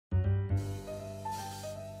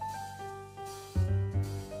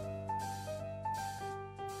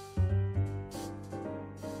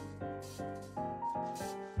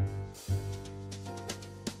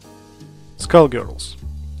Skullgirls,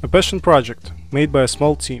 a passion project made by a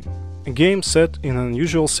small team, a game set in an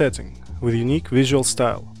unusual setting with unique visual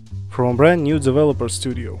style, from a brand new developer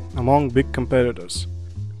studio among big competitors,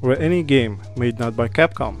 where any game made not by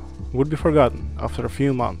Capcom would be forgotten after a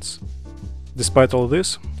few months. Despite all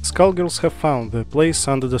this, Skullgirls have found their place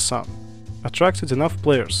under the sun, attracted enough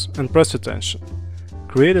players and press attention,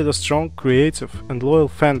 created a strong, creative and loyal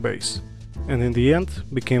fanbase, and in the end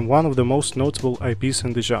became one of the most notable IPs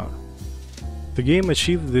in the genre. The game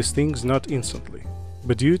achieved these things not instantly,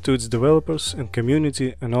 but due to its developers' and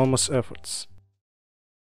community enormous efforts.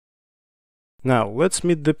 Now let's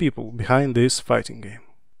meet the people behind this fighting game.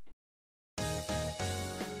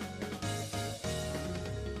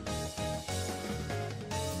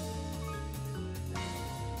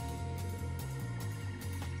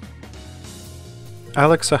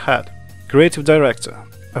 Alex Ahad, creative director,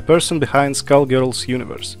 a person behind Skullgirls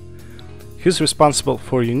universe. He's responsible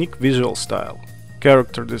for unique visual style,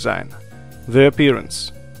 character design, their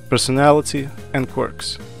appearance, personality and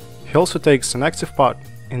quirks. He also takes an active part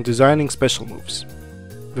in designing special moves.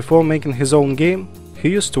 Before making his own game, he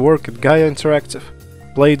used to work at Gaia Interactive,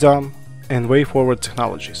 Playdom and WayForward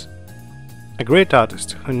Technologies. A great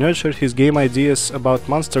artist who nurtured his game ideas about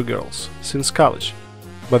monster girls since college,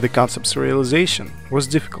 but the concept's realization was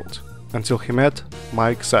difficult until he met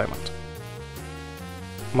Mike Zymont.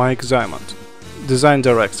 Mike Zymont, design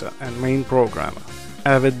director and main programmer,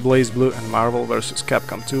 avid BlazBlue and Marvel vs.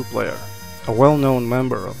 Capcom 2 player, a well-known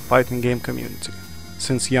member of fighting game community.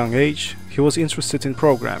 Since young age, he was interested in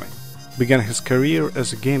programming, began his career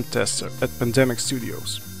as a game tester at Pandemic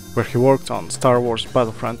Studios, where he worked on Star Wars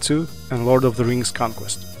Battlefront 2 and Lord of the Rings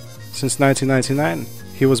Conquest. Since 1999,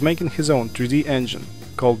 he was making his own 3D engine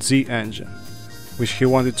called Z Engine, which he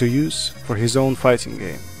wanted to use for his own fighting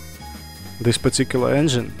game. This particular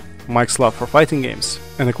engine, Mike's love for fighting games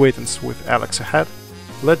and acquaintance with Alex Ahad,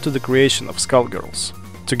 led to the creation of Skullgirls.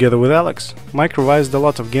 Together with Alex, Mike revised a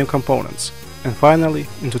lot of game components, and finally,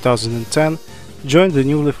 in 2010, joined the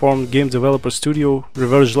newly formed game developer studio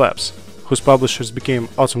Reverge Labs, whose publishers became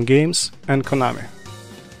Autumn Games and Konami.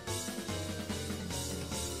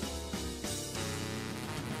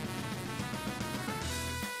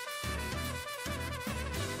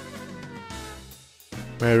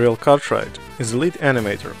 Mariel Cartwright is the lead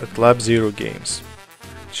animator at Lab Zero Games.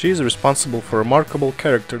 She is responsible for remarkable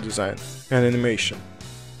character design and animation.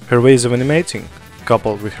 Her ways of animating,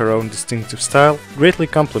 coupled with her own distinctive style, greatly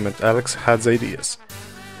complement Alex Ahad's ideas,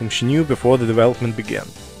 whom she knew before the development began.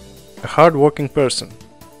 A hard-working person,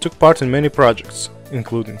 took part in many projects,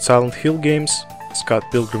 including Silent Hill games, Scott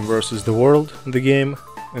Pilgrim vs. the World, the game,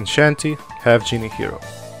 and Shanty, Half Genie Hero.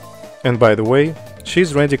 And by the way, she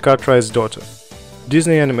is Randy Cartwright's daughter,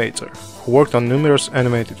 Disney animator who worked on numerous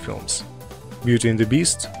animated films, Beauty and the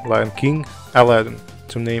Beast, Lion King, Aladdin,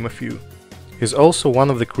 to name a few. He is also one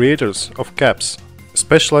of the creators of CAPS,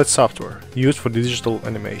 specialized software used for digital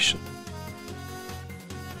animation.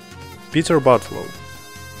 Peter Bartlow,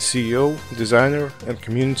 CEO, designer and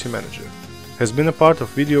community manager, has been a part of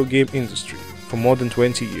video game industry for more than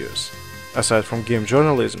 20 years. Aside from game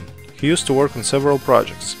journalism, he used to work on several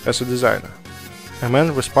projects as a designer. A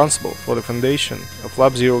man responsible for the foundation of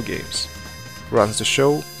Lab Zero Games, runs the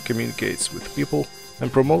show, communicates with people,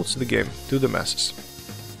 and promotes the game to the masses.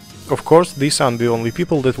 Of course, these aren't the only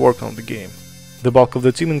people that work on the game. The bulk of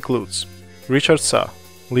the team includes Richard Sa,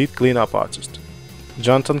 lead cleanup artist,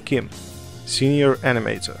 Jonathan Kim, senior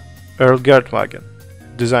animator, Earl Gertwagen,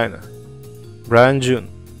 designer, Brian June,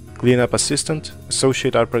 cleanup assistant,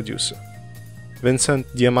 associate art producer, Vincent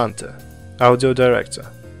Diamante, audio director,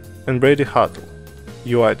 and Brady Hartle,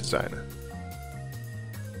 UI designer.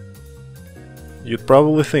 You'd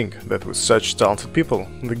probably think that with such talented people,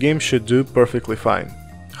 the game should do perfectly fine.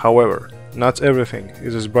 However, not everything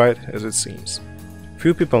is as bright as it seems.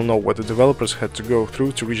 Few people know what the developers had to go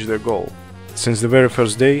through to reach their goal. Since the very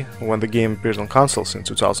first day, when the game appeared on consoles in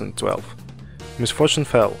 2012, misfortune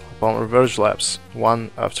fell upon Reverge Labs, one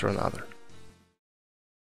after another.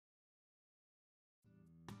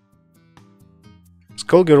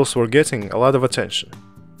 Skullgirls were getting a lot of attention.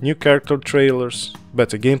 New character trailers,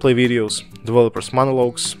 better gameplay videos, developers'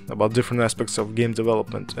 monologues about different aspects of game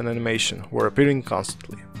development and animation were appearing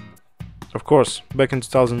constantly. Of course, back in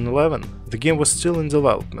 2011, the game was still in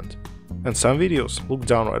development, and some videos looked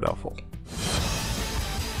downright awful.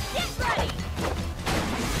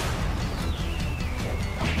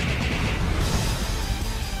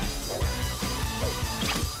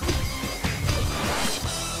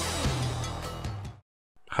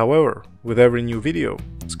 However, with every new video,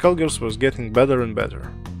 Skullgirls was getting better and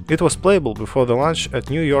better. It was playable before the launch at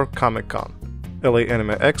New York Comic Con, LA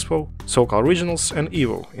Anime Expo, SoCal Regionals and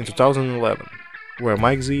EVO in 2011, where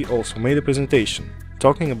Mike Z also made a presentation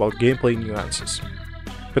talking about gameplay nuances.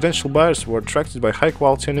 Potential buyers were attracted by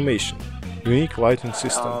high-quality animation, unique lighting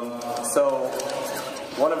system. So,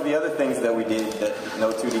 one of the other things that we did that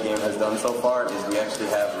no 2D game has done so far is we actually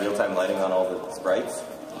have real-time lighting on all the sprites.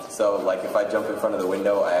 So, like if I jump in front of the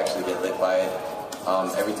window, I actually get lit by it.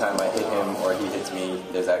 Every time I hit him or he hits me,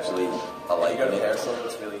 there's actually a light in it. So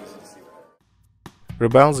it's really easy to see.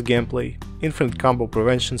 Rebalanced gameplay, infinite combo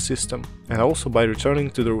prevention system, and also by returning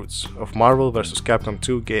to the roots of Marvel vs. Capcom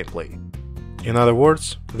 2 gameplay. In other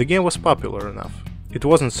words, the game was popular enough. It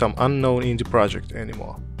wasn't some unknown indie project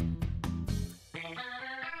anymore.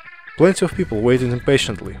 Plenty of people waited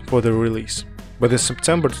impatiently for the release, but in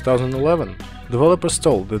September 2011, developers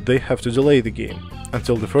told that they have to delay the game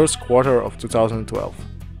until the first quarter of 2012.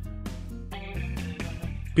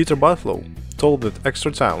 Peter Bartlow told that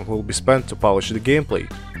extra time will be spent to polish the gameplay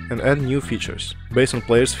and add new features based on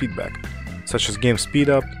players' feedback, such as game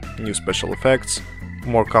speed-up, new special effects,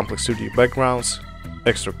 more complex 3D backgrounds,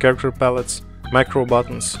 extra character palettes, macro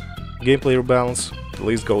buttons, gameplay rebalance, the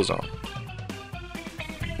list goes on.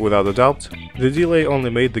 Without a doubt, the delay only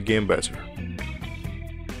made the game better.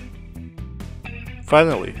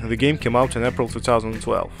 Finally, the game came out in April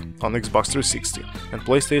 2012 on Xbox 360 and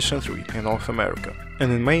PlayStation 3 in North America,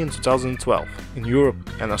 and in May in 2012 in Europe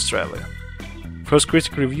and Australia. First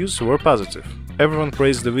critic reviews were positive. Everyone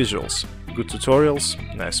praised the visuals, good tutorials,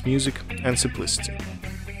 nice music and simplicity.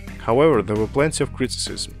 However, there were plenty of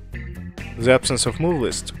criticism. The absence of move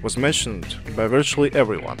list was mentioned by virtually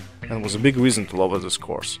everyone and was a big reason to lower the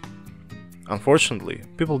scores. Unfortunately,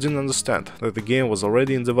 people didn't understand that the game was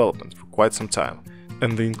already in development for quite some time,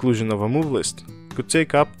 and the inclusion of a move list could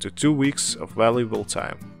take up to 2 weeks of valuable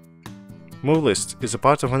time. Move list is a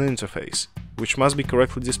part of an interface, which must be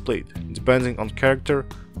correctly displayed depending on character,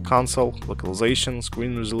 console, localization,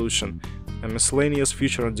 screen resolution, and miscellaneous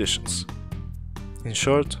future additions. In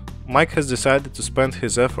short, Mike has decided to spend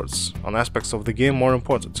his efforts on aspects of the game more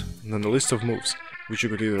important than a list of moves, which you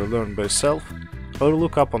could either learn by yourself or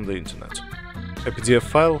look up on the internet. A PDF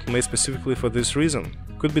file made specifically for this reason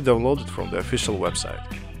could be downloaded from the official website.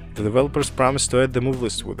 The developers promised to add the move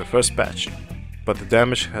list with the first patch, but the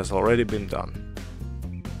damage has already been done.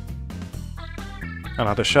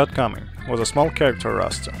 Another shortcoming was a small character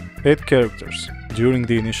roster, 8 characters, during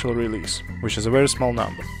the initial release, which is a very small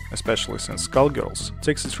number, especially since Skullgirls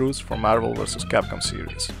takes its roots from Marvel vs. Capcom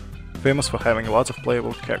series, famous for having a lot of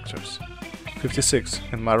playable characters, 56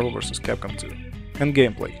 in Marvel vs. Capcom 2, and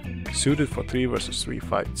gameplay, suited for 3 vs. 3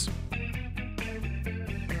 fights.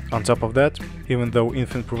 On top of that, even though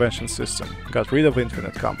Infinite Prevention system got rid of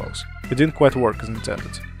infinite combos, it didn't quite work as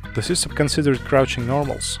intended. The system considered crouching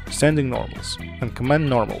normals, standing normals, and command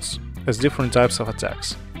normals as different types of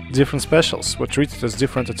attacks. Different specials were treated as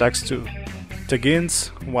different attacks too. Tag-ins,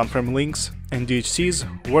 one-frame links, and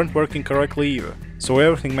DHCs weren't working correctly either, so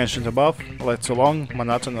everything mentioned above led to long,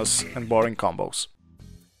 monotonous, and boring combos.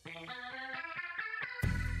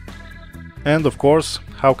 And of course,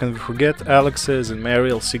 how can we forget Alex's and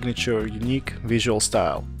Mariel's signature unique visual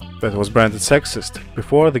style that was branded sexist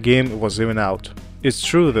before the game was even out. It's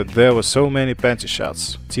true that there were so many panty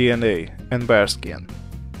shots, TNA and bearskin.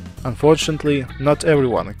 Unfortunately, not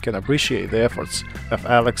everyone can appreciate the efforts of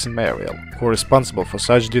Alex and Mariel, who are responsible for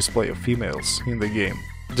such display of females in the game.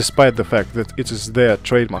 Despite the fact that it is their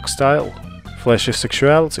trademark style, flashy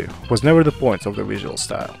sexuality was never the point of the visual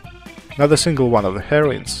style. Not a single one of the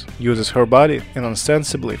heroines uses her body in an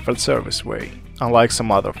ostensibly fan-service way, unlike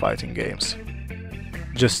some other fighting games.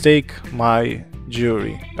 Just take Mai,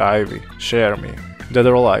 Jury, Ivy, Share Me, Dead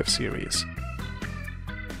or Alive series.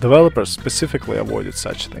 Developers specifically avoided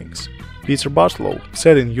such things. Peter Bartlow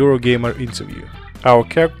said in Eurogamer interview, "Our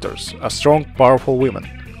characters are strong, powerful women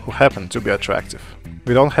who happen to be attractive.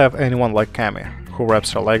 We don't have anyone like Cammy, who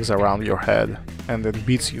wraps her legs around your head and then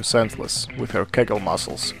beats you senseless with her Kegel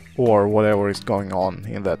muscles, or whatever is going on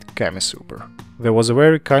in that Cammy Super." There was a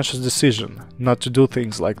very conscious decision not to do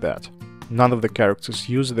things like that. None of the characters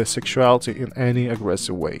use their sexuality in any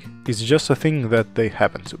aggressive way. It's just a thing that they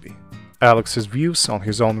happen to be. Alex's views on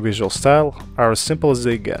his own visual style are as simple as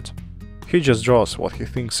they get. He just draws what he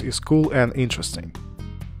thinks is cool and interesting.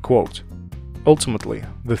 Quote, "Ultimately,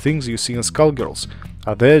 the things you see in Skullgirls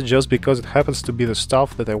are there just because it happens to be the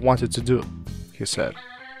stuff that I wanted to do," he said.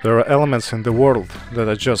 "There are elements in the world that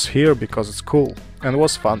are just here because it's cool and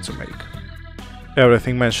was fun to make."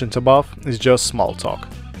 Everything mentioned above is just small talk.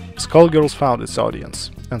 Skullgirls found its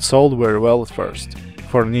audience and sold very well at first.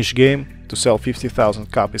 For a niche game, to sell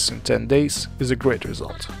 50,000 copies in 10 days is a great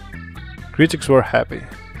result. Critics were happy.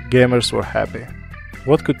 gamers were happy.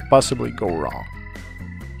 What could possibly go wrong?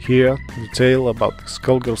 Here, the tale about the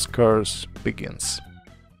Skullgirls curse begins.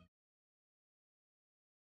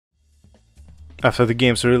 After the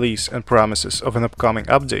game's release and promises of an upcoming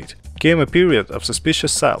update, came a period of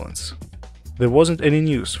suspicious silence. There wasn't any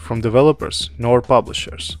news from developers nor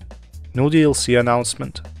publishers. No DLC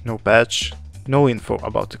announcement, no patch, no info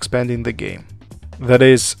about expanding the game. That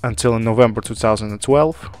is, until in November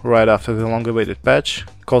 2012, right after the long-awaited patch,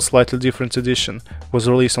 called Slightly Different Edition, was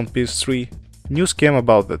released on PS3, news came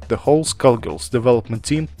about that the whole Skullgirls development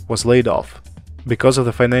team was laid off because of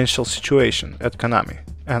the financial situation at Konami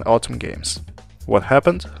and Autumn Games. What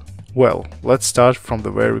happened? Well, let's start from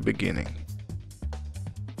the very beginning.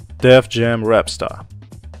 Def Jam Rap Star,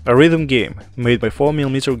 a rhythm game made by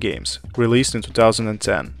 4mm Games, released in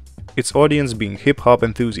 2010, its audience being hip-hop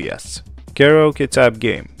enthusiasts. Karaoke-type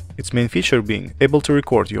game, its main feature being able to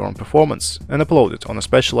record your own performance and upload it on a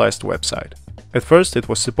specialized website. At first it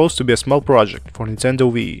was supposed to be a small project for Nintendo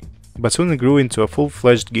Wii, but soon it grew into a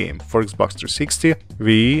full-fledged game for Xbox 360,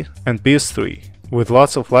 Wii and PS3, with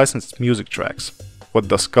lots of licensed music tracks. What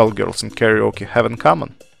does Skullgirls and Karaoke have in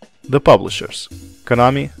common? The publishers,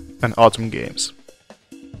 Konami and Autumn Games.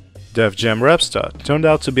 Def Jam Rap Star turned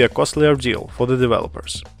out to be a costly ordeal for the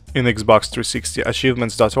developers. In Xbox 360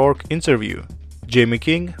 Achievements.org interview, Jamie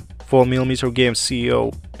King, 4mm Games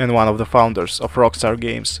CEO and one of the founders of Rockstar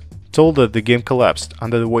Games, told that the game collapsed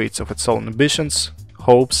under the weight of its own ambitions,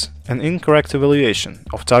 hopes and incorrect evaluation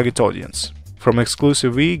of target audience. From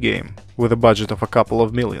exclusive Wii game, with a budget of a couple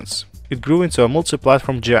of millions, it grew into a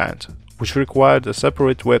multi-platform giant, which required a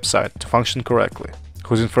separate website to function correctly,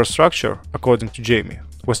 whose infrastructure, according to Jamie,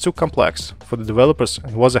 was too complex for the developers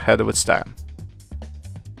and was ahead of its time.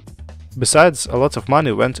 Besides, a lot of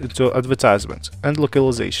money went into advertisement and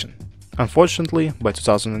localization. Unfortunately, by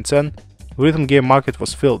 2010, the rhythm game market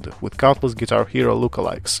was filled with countless Guitar Hero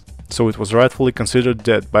lookalikes, so it was rightfully considered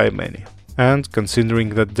dead by many. And considering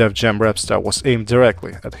that Def Jam Rap Star was aimed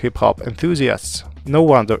directly at hip-hop enthusiasts, no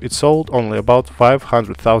wonder it sold only about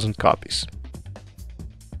 500,000 copies.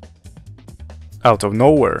 Out of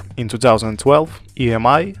nowhere, in 2012,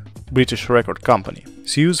 EMI, British record company,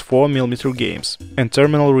 sues 4mm Games and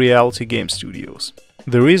Terminal Reality Game Studios.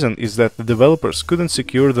 The reason is that the developers couldn't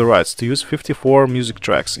secure the rights to use 54 music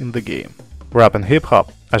tracks in the game. Rap and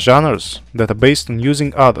hip-hop are genres that are based on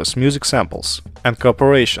using others' music samples and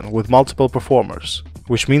cooperation with multiple performers,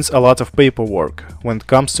 which means a lot of paperwork when it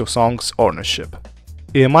comes to songs ownership.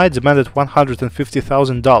 EMI demanded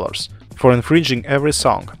 $150,000 for infringing every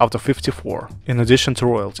song out of 54, in addition to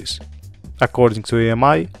royalties. According to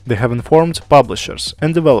EMI, they have informed publishers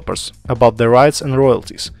and developers about their rights and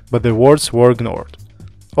royalties, but their words were ignored.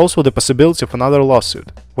 Also, the possibility of another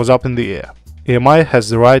lawsuit was up in the air. EMI has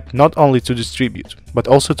the right not only to distribute, but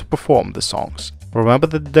also to perform the songs. Remember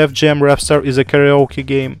that Def Jam Rap Star is a karaoke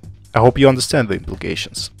game? I hope you understand the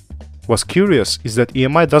implications. What's curious is that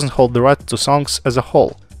EMI doesn't hold the right to songs as a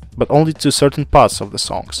whole, but only to certain parts of the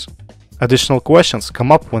songs. Additional questions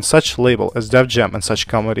come up when such label as Def Jam and such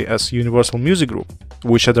company as Universal Music Group,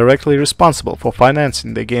 which are directly responsible for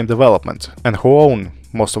financing the game development and who own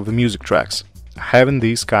most of the music tracks, are having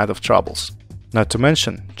these kind of troubles. Not to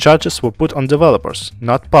mention, charges were put on developers,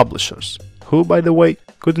 not publishers, who, by the way,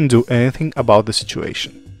 couldn't do anything about the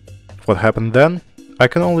situation. What happened then? I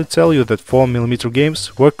can only tell you that 4mm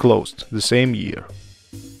Games were closed the same year.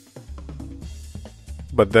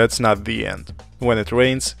 But that's not the end. When it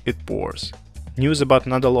rains, it pours. News about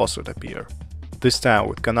another lawsuit appear, this time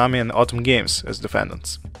with Konami and Autumn Games as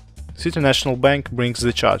defendants. City National Bank brings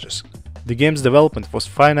the charges. The game's development was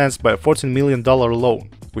financed by a $14 million loan,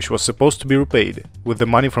 which was supposed to be repaid with the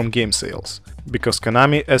money from game sales, because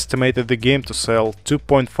Konami estimated the game to sell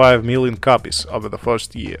 2.5 million copies over the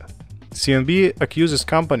first year. CNB accuses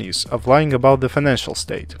companies of lying about the financial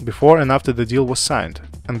state before and after the deal was signed,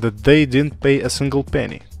 and that they didn't pay a single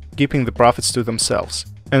penny, keeping the profits to themselves,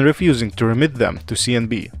 and refusing to remit them to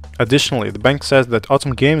CNB. Additionally, the bank says that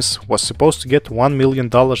Autumn Games was supposed to get $1 million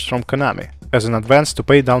from Konami as an advance to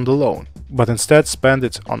pay down the loan, but instead spent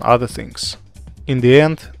it on other things. In the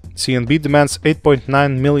end, CNB demands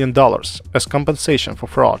 $8.9 million as compensation for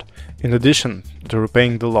fraud, in addition to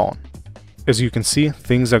repaying the loan. As you can see,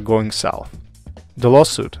 things are going south. The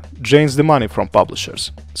lawsuit drains the money from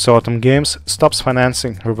publishers, so Autumn Games stops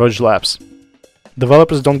financing Reverge Labs.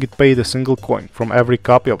 Developers don't get paid a single coin from every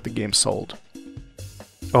copy of the game sold.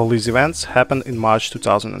 All these events happened in March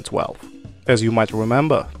 2012. As you might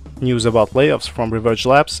remember, news about layoffs from Reverge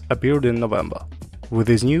Labs appeared in November. With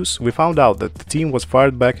this news, we found out that the team was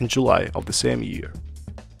fired back in July of the same year.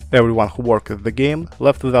 Everyone who worked at the game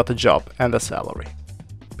left without a job and a salary.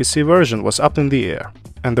 PC version was up in the air,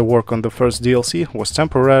 and the work on the first DLC was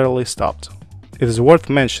temporarily stopped. It is worth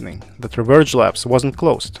mentioning that Reverge Labs wasn't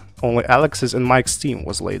closed, only Alex's and Mike's team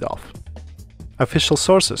was laid off. Official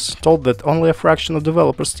sources told that only a fraction of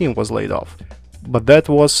developers' team was laid off, but that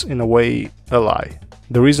was, in a way, a lie.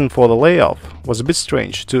 The reason for the layoff was a bit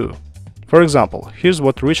strange too. For example, here's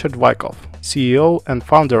what Richard Wyckoff, CEO and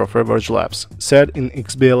founder of Reverge Labs, said in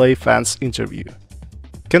XBLA Fans interview.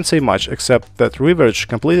 Can't say much except that Reverge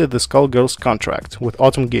completed the Skullgirls contract with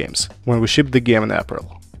Autumn Games when we shipped the game in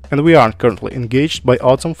April, and we aren't currently engaged by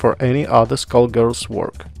Autumn for any other Skullgirls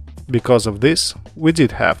work. Because of this, we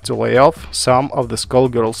did have to lay off some of the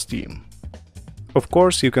Skullgirls team. Of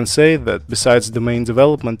course, you can say that besides the main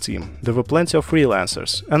development team, there were plenty of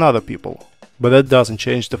freelancers and other people, but that doesn't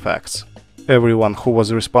change the facts. Everyone who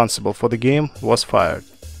was responsible for the game was fired.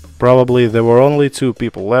 Probably there were only 2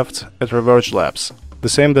 people left at Reverge Labs, the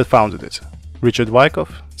same that founded it, Richard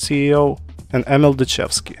Wyckoff, CEO, and Emil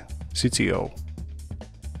Dechevsky, CTO.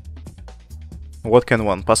 What can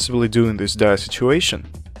one possibly do in this dire situation?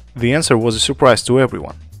 The answer was a surprise to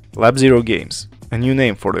everyone. Lab Zero Games, a new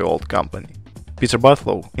name for the old company. Peter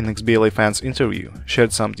Bartlow, in XBLA Fans interview,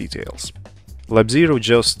 shared some details. Lab Zero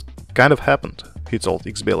just kind of happened, he told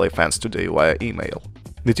XBLA Fans today via email.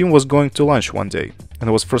 The team was going to lunch one day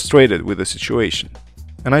and was frustrated with the situation.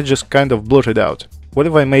 And I just kind of blurted out, what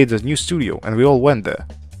if I made a new studio and we all went there?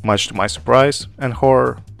 Much to my surprise and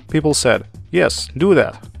horror, people said, yes, do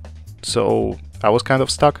that. So I was kind of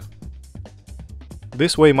stuck.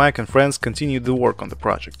 This way Mike and friends continued the work on the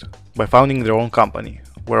project, by founding their own company,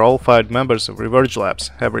 where all 5 members of Reverge Labs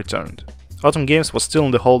have returned. Autumn Games was still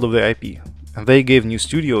in the hold of the IP, and they gave new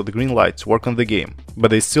studio the green light to work on the game, but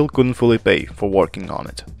they still couldn't fully pay for working on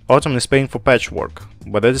it. Autumn is paying for patch work,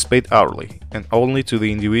 but that is paid hourly, and only to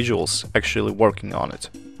the individuals actually working on it.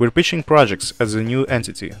 We're pitching projects as a new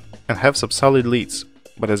entity, and have some solid leads,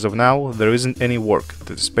 but as of now there isn't any work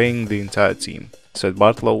that is paying the entire team, said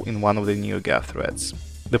Bartlow in one of the NeoGAF threads.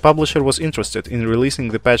 The publisher was interested in releasing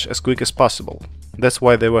the patch as quick as possible, that's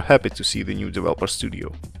why they were happy to see the new developer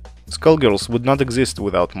studio. Skullgirls would not exist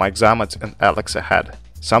without Mike Zamet and Alex Ahead,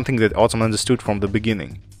 something that Autumn understood from the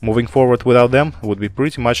beginning. Moving forward without them would be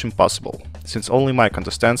pretty much impossible, since only Mike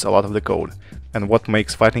understands a lot of the code, and what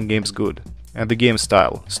makes fighting games good, and the game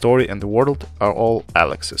style, story and the world are all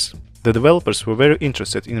Alex's. The developers were very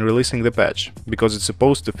interested in releasing the patch, because it's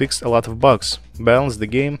supposed to fix a lot of bugs, balance the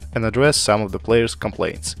game and address some of the players'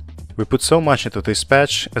 complaints. We put so much into this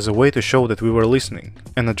patch as a way to show that we were listening,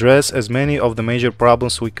 and address as many of the major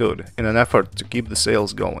problems we could in an effort to keep the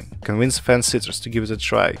sales going, convince fan-sitters to give it a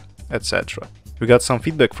try, etc. We got some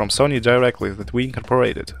feedback from Sony directly that we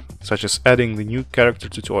incorporated, such as adding the new character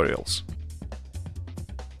tutorials.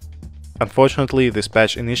 Unfortunately, this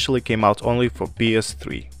patch initially came out only for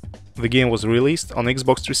PS3. The game was released on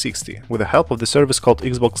Xbox 360 with the help of the service called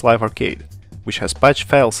Xbox Live Arcade, which has patch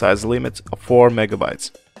file size limit of 4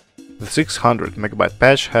 MB. The 600 MB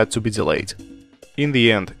patch had to be delayed. In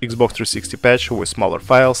the end, Xbox 360 patch with smaller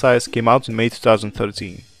file size came out in May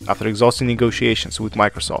 2013, after exhausting negotiations with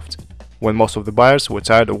Microsoft, when most of the buyers were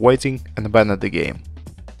tired of waiting and abandoned the game.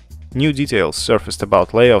 New details surfaced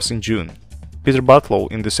about layoffs in June. Peter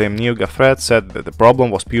Bartlow in the same NeoGAF thread said that the problem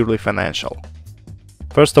was purely financial.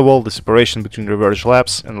 First of all, the separation between Reverge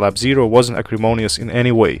Labs and Lab Zero wasn't acrimonious in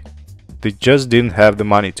any way. They just didn't have the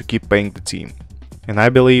money to keep paying the team. And I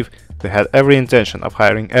believe they had every intention of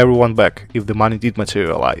hiring everyone back if the money did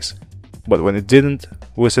materialize. But when it didn't,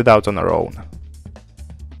 we set out on our own.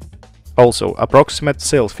 Also, approximate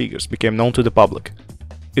sales figures became known to the public.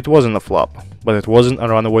 It wasn't a flop, but it wasn't a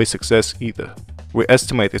runaway success either. We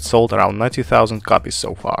estimate it sold around 90,000 copies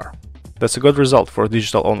so far. That's a good result for a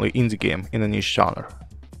digital-only indie game in a niche genre.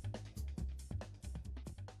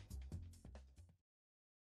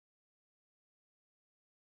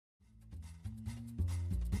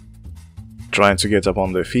 Trying to get up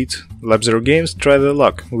on their feet, Lab Zero Games tried their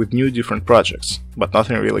luck with new different projects, but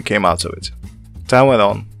nothing really came out of it. Time went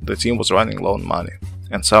on, the team was running low on money,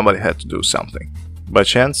 and somebody had to do something. By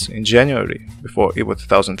chance, in January, before EVO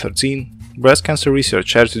 2013, breast cancer research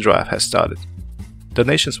charity drive has started.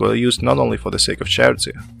 Donations were used not only for the sake of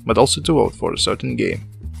charity, but also to vote for a certain game.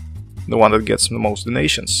 The one that gets the most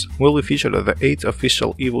donations will be featured at the 8th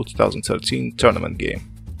official EVO 2013 tournament game.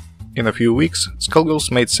 In a few weeks,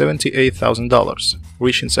 Skullgirls made $78,000,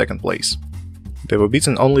 reaching second place. They were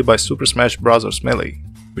beaten only by Super Smash Bros. Melee,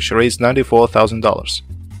 which raised $94,000.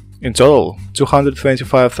 In total,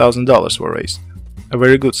 $225,000 were raised, a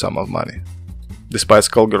very good sum of money. Despite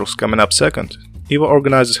Skullgirls coming up second, EVO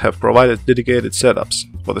organizers have provided dedicated setups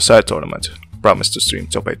for the side tournament, promised to stream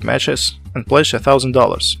top 8 matches and pledged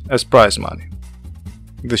 $1,000 as prize money.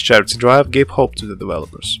 This charity drive gave hope to the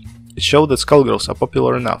developers. It showed that Skullgirls are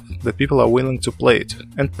popular enough that people are willing to play it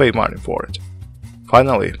and pay money for it.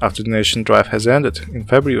 Finally, after the donation drive has ended in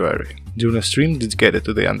February, during a stream dedicated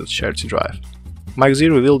to the end of the charity drive, Mike Z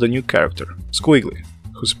revealed a new character, Squiggly,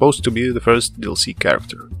 who's supposed to be the first DLC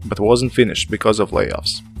character, but wasn't finished because of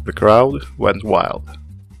layoffs. The crowd went wild.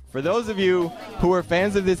 For those of you who are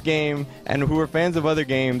fans of this game and who are fans of other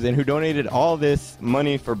games and who donated all this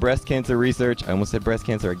money for breast cancer research, I almost said breast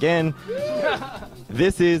cancer again,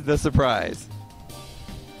 this is the surprise.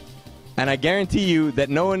 And I guarantee you that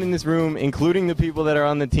no one in this room, including the people that are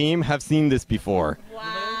on the team, have seen this before.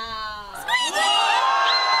 Wow.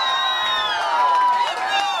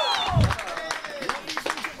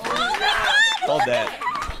 Hold that.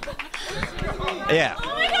 Yeah.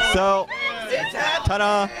 So,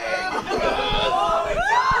 ta-da!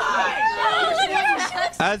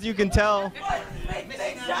 As you can tell...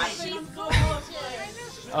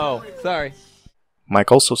 Oh, sorry.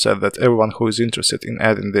 Mike also said that everyone who is interested in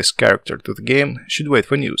adding this character to the game should wait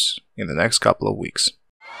for news in the next couple of weeks.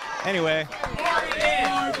 Anyway.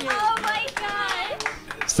 Oh my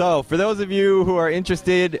god! So, for those of you who are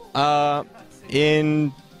interested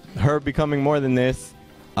in her becoming more than this,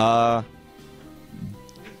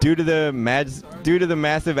 due to the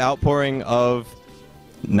massive outpouring of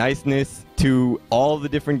niceness to all the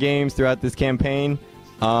different games throughout this campaign,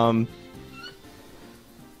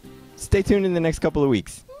 stay tuned in the next couple of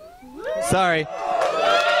weeks. Sorry.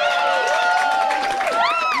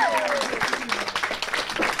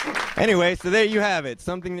 Anyway, so there you have it.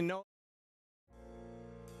 Something to know.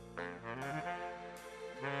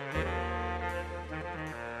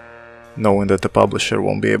 Knowing that the publisher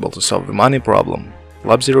won't be able to solve the money problem,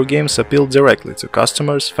 Lab Zero Games appealed directly to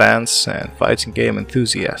customers, fans, and fighting game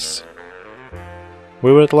enthusiasts.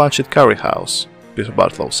 "We were at lunch at Curry House," Peter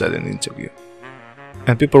Bartlow said in an interview.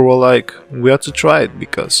 "And people were like, we ought to try it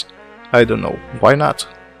because, I don't know, why not?"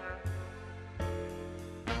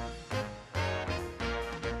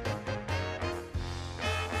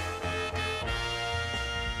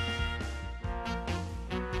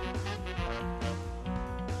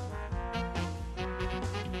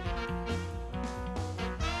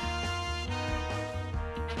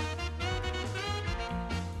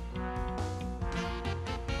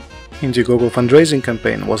 Indiegogo fundraising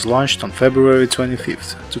campaign was launched on February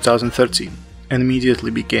 25, 2013 and immediately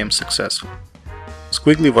became successful.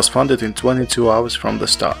 Squiggly was funded in 22 hours from the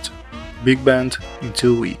start, big band in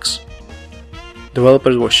 2 weeks.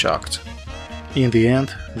 Developers were shocked. In the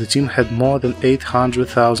end, the team had more than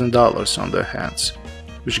 $800,000 on their hands,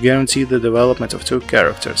 which guaranteed the development of 2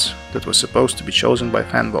 characters that were supposed to be chosen by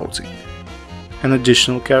fan voting, an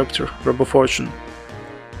additional character, RoboFortune,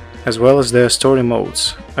 as well as their story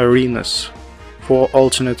modes, arenas, 4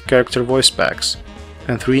 alternate character voice packs,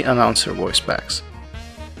 and 3 announcer voice packs.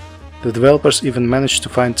 The developers even managed to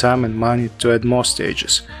find time and money to add more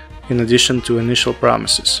stages, in addition to initial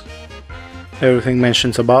promises. Everything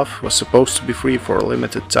mentioned above was supposed to be free for a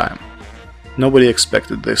limited time. Nobody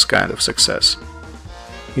expected this kind of success.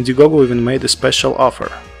 Indiegogo even made a special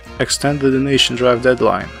offer, extend the donation drive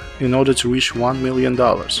deadline in order to reach $1 million,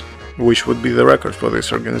 which would be the record for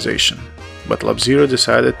this organization, but Lab Zero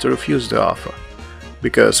decided to refuse the offer,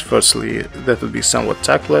 because firstly, that would be somewhat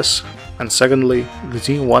tactless, and secondly, the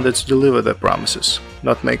team wanted to deliver their promises,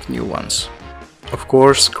 not make new ones. Of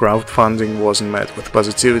course, crowdfunding wasn't met with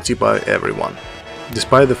positivity by everyone.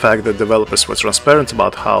 Despite the fact that developers were transparent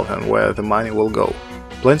about how and where the money will go,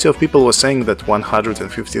 plenty of people were saying that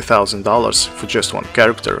 $150,000 for just one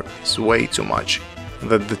character is way too much,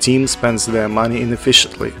 that the team spends their money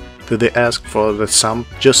inefficiently, that they ask for that sum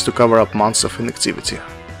just to cover up months of inactivity.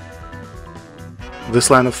 This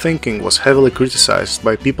line of thinking was heavily criticized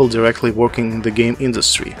by people directly working in the game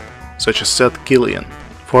industry, such as Seth Killian,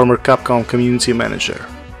 former Capcom community manager,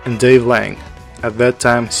 and Dave Lang, at that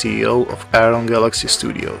time CEO of Iron Galaxy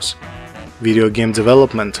Studios. Video game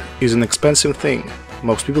development is an expensive thing.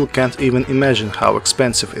 Most people can't even imagine how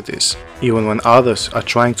expensive it is, even when others are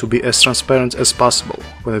trying to be as transparent as possible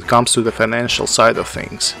when it comes to the financial side of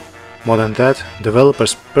things. More than that,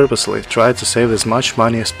 developers purposely try to save as much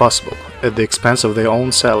money as possible at the expense of their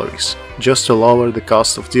own salaries, just to lower the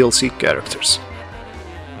cost of DLC characters.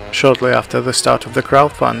 Shortly after the start of the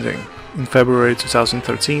crowdfunding, in February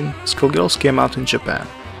 2013, Skullgirls came out in Japan.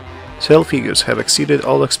 Sale figures have exceeded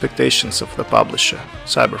all expectations of the publisher,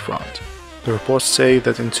 Cyberfront. The reports say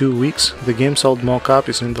that in 2 weeks, the game sold more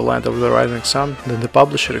copies in the Land of the Rising Sun than the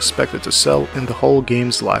publisher expected to sell in the whole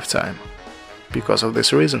game's lifetime. Because of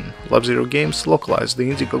this reason, Lab-Zero Games localized the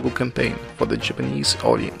Indiegogo campaign for the Japanese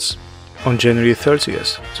audience. On January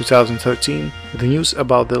 30th, 2013, the news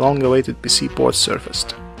about the long-awaited PC port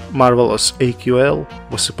surfaced. Marvelous AQL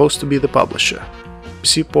was supposed to be the publisher.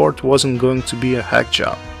 PC port wasn't going to be a hack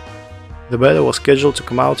job. The beta was scheduled to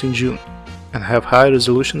come out in June and have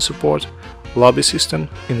high-resolution support, lobby system,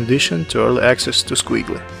 in addition to early access to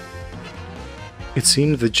Squiggly. It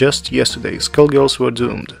seemed that just yesterday Skullgirls were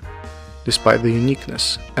doomed. Despite the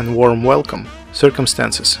uniqueness and warm welcome,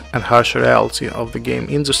 circumstances and harsh reality of the game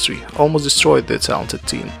industry almost destroyed the talented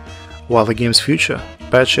team, while the game's future,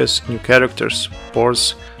 patches, new characters,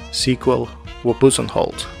 ports, sequel were put on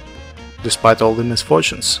hold. Despite all the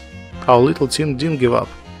misfortunes, our little team didn't give up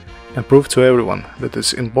and proved to everyone that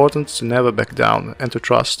it's important to never back down and to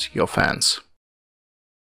trust your fans.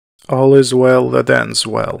 All is well that ends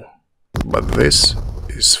well, but this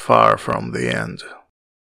is far from the end.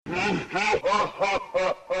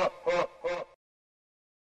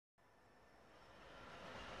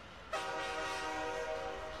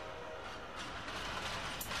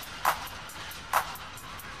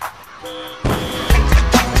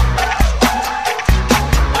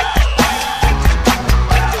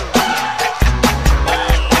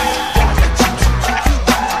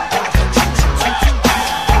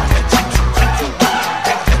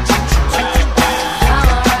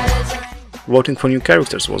 Voting for new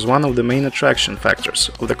characters was one of the main attraction factors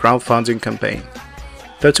of the crowdfunding campaign.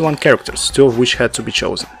 31 characters, 2 of which had to be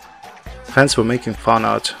chosen. Fans were making fan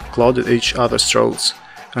art, clawed at each other's throats,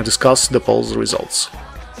 and discussed the poll's results.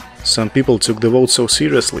 Some people took the vote so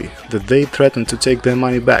seriously that they threatened to take their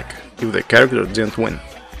money back if their character didn't win.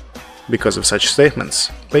 Because of such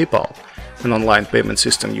statements, PayPal, an online payment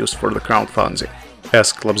system used for the crowdfunding,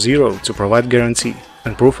 asked Lab-Zero to provide guarantee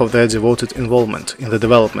and proof of their devoted involvement in the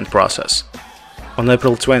development process. On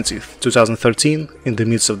April 20, 2013, in the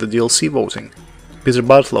midst of the DLC voting, Peter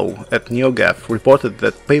Bartlow at NeoGAF reported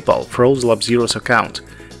that PayPal froze Lab-Zero's account,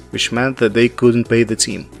 which meant that they couldn't pay the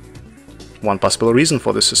team. One possible reason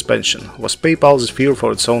for the suspension was PayPal's fear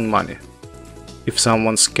for its own money. If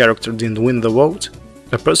someone's character didn't win the vote,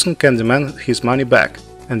 a person can demand his money back,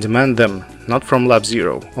 and demand them not from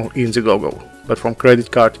Lab-Zero or Indiegogo, but from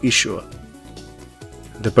credit card issuer.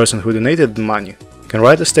 The person who donated the money can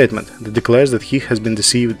write a statement that declares that he has been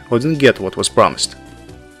deceived or didn't get what was promised.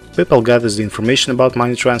 PayPal gathers the information about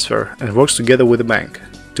money transfer and works together with the bank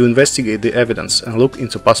to investigate the evidence and look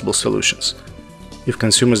into possible solutions. If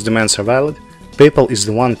consumers' demands are valid, PayPal is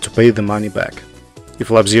the one to pay the money back. If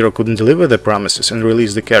Lab-Zero couldn't deliver their promises and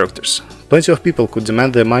release the characters, plenty of people could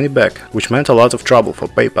demand their money back, which meant a lot of trouble for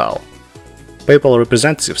PayPal. PayPal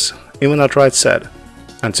representatives even outright said,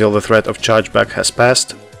 "Until the threat of chargeback has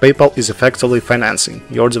passed, PayPal is effectively financing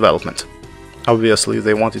your development." Obviously,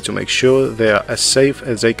 they wanted to make sure they are as safe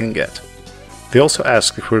as they can get. They also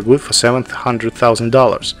asked if we're good for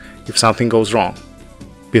 $700,000 if something goes wrong.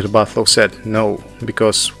 Peter Bartlow said no,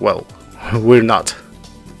 because, well, we're not.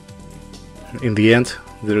 In the end,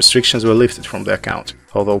 the restrictions were lifted from the account,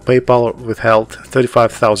 although PayPal withheld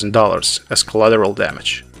 $35,000 as collateral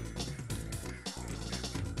damage.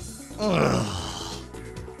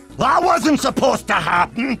 That wasn't supposed to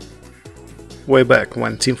happen! Way back,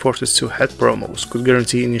 when Team Fortress 2 had promos could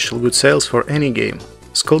guarantee initial good sales for any game,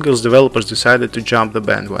 Skullgirls developers decided to jump the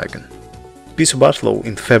bandwagon. Peter Bartlow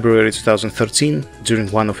in February 2013,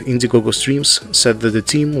 during one of Indiegogo streams, said that the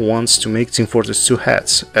team wants to make Team Fortress 2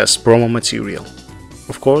 hats as promo material.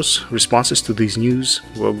 Of course, responses to this news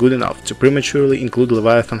were good enough to prematurely include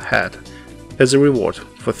Leviathan hat as a reward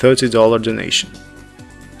for $30 donation.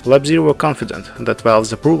 Lab-Zero were confident that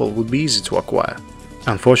Valve's approval would be easy to acquire.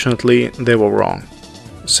 Unfortunately, they were wrong.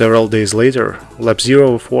 Several days later,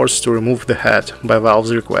 Lab-Zero were forced to remove the hat by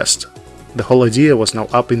Valve's request. The whole idea was now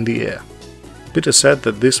up in the air. Peter said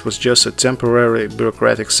that this was just a temporary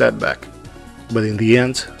bureaucratic setback, but in the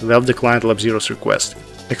end, Valve declined Lab-Zero's request,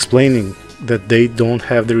 explaining that they don't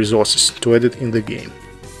have the resources to edit in the game.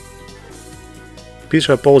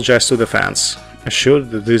 Peter apologized to the fans, assured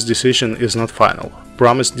that this decision is not final,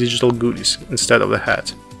 promised digital goodies instead of the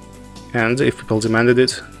hat, and, if people demanded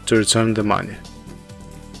it, to return the money.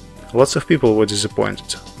 Lots of people were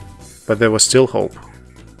disappointed, but there was still hope.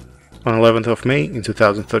 On 11th of May in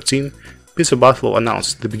 2013, Peter Bartlow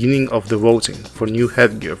announced the beginning of the voting for new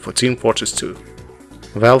headgear for Team Fortress 2.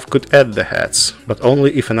 Valve could add the hats, but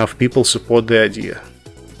only if enough people support the idea.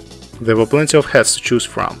 There were plenty of hats to choose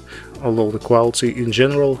from, although the quality in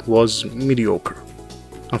general was mediocre.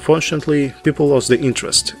 Unfortunately, people lost their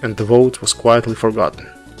interest and the vote was quietly forgotten.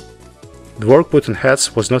 The work put in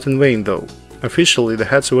hats was not in vain though. Officially, the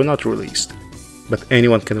hats were not released. but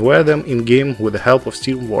anyone can wear them in-game with the help of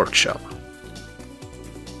Steam Workshop.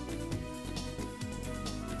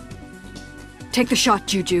 Take the shot,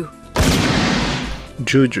 Juju.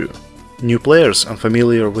 Juju. New players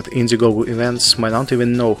unfamiliar with Indiegogo events might not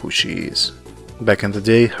even know who she is. Back in the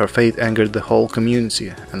day, her fate angered the whole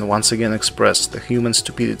community and once again expressed the human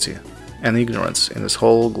stupidity and ignorance in its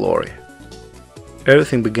whole glory.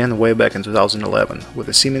 Everything began way back in 2011 with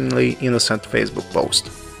a seemingly innocent Facebook post.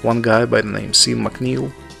 One guy by the name Sim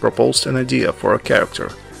McNeil proposed an idea for a character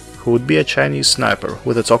who would be a Chinese sniper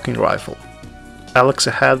with a talking rifle. Alex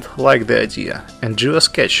Ahad liked the idea and drew a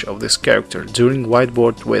sketch of this character during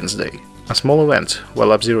Whiteboard Wednesday, a small event where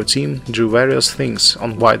Lab-Zero team drew various things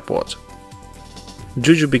on whiteboard.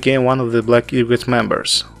 Juju became one of the Black Egret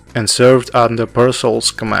members and served under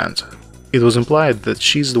Parasol's command. It was implied that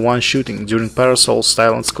she's the one shooting during Parasol's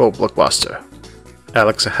Silent Scope blockbuster.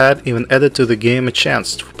 Alex Ahad even added to the game a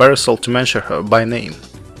chance for Parasol to mention her by name.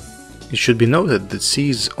 It should be noted that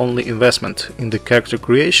C's only investment in the character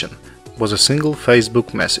creation was a single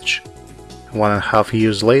Facebook message. 1.5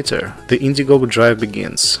 years later, the Indiegogo drive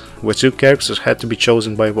begins, where 2 characters had to be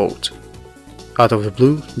chosen by vote. Out of the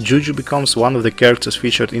blue, Juju becomes one of the characters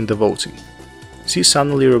featured in the voting. C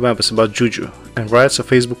suddenly remembers about Juju and writes a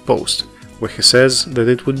Facebook post where he says that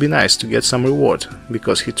it would be nice to get some reward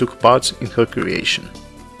because he took part in her creation.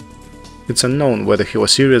 It's unknown whether he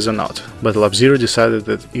was serious or not, but Lab-Zero decided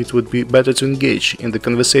that it would be better to engage in the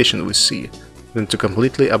conversation with C than to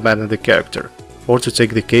completely abandon the character or to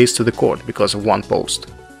take the case to the court because of one post.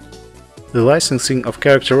 The licensing of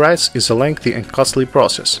character rights is a lengthy and costly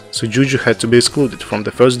process, so Juju had to be excluded from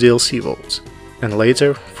the first DLC votes, and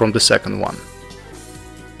later from the second one.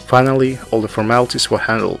 Finally, all the formalities were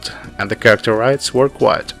handled, and the character rights were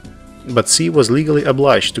quiet, but C was legally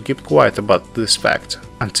obliged to keep quiet about this fact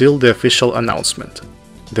until the official announcement.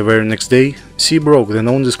 The very next day, C broke the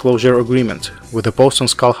non-disclosure agreement with a post on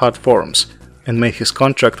Skullgirls forums and made his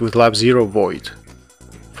contract with Lab-Zero void.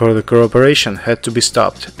 Further cooperation had to be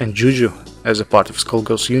stopped, and Juju, as a part of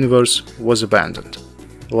Skullgirls universe, was abandoned.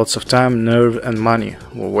 Lots of time, nerve and money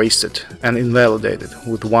were wasted and invalidated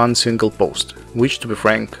with one single post, which, to be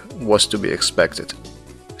frank, was to be expected.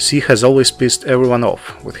 C has always pissed everyone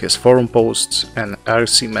off with his forum posts and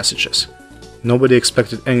RC messages. Nobody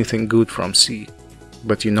expected anything good from C,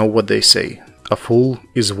 but you know what they say, a fool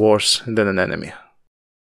is worse than an enemy.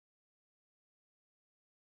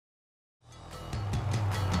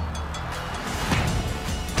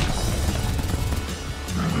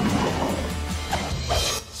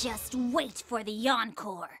 Just wait for the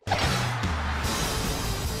encore.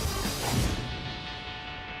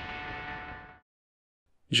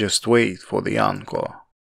 Just wait for the encore.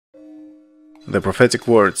 The prophetic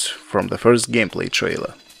words from the first gameplay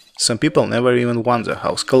trailer. Some people never even wonder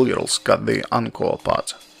how Skullgirls got the encore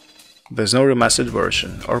part. There's no remastered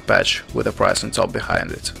version or patch with a price on top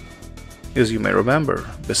behind it. As you may remember,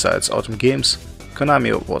 besides Autumn Games,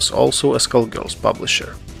 Konami was also a Skullgirls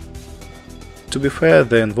publisher. To be fair,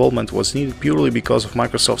 their involvement was needed purely because of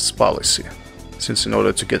Microsoft's policy, since in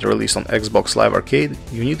order to get released on Xbox Live Arcade,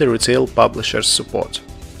 you need a retail publisher's support.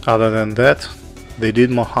 Other than that, they did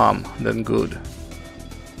more harm than good.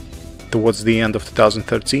 Towards the end of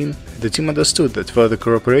 2013, the team understood that further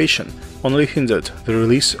cooperation only hindered the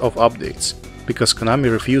release of updates, because Konami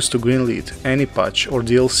refused to greenlight any patch or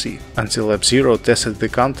DLC until Lab-Zero tested the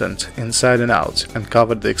content inside and out and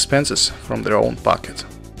covered the expenses from their own pocket.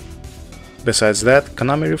 Besides that,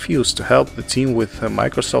 Konami refused to help the team with the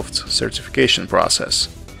Microsoft certification process.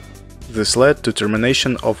 This led to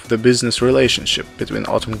termination of the business relationship between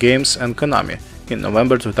Autumn Games and Konami in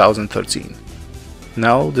November 2013.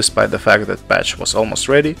 Now, despite the fact that patch was almost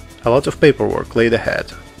ready, a lot of paperwork laid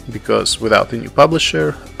ahead, because without a new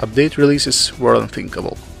publisher, update releases were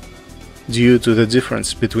unthinkable. Due to the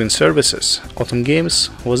difference between services, Autumn Games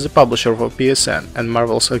was the publisher for PSN and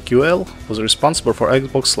Marvel's AQL was responsible for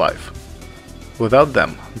Xbox Live. Without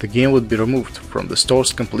them, the game would be removed from the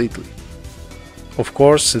stores completely. Of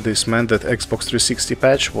course, this meant that Xbox 360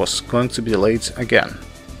 patch was going to be delayed again.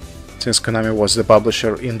 Since Konami was the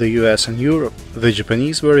publisher in the US and Europe, the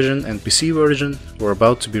Japanese version and PC version were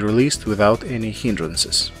about to be released without any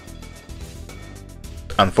hindrances.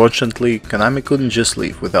 Unfortunately, Konami couldn't just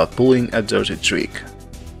leave without pulling a dirty trick.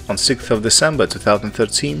 On 6th of December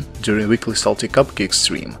 2013, during weekly Salty Cupcake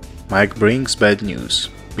stream, Mike brings bad news.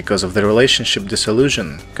 Because of the relationship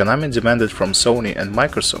dissolution, Konami demanded from Sony and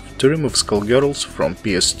Microsoft to remove Skullgirls from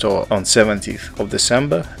PS Store on 17th of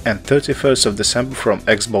December and 31st of December from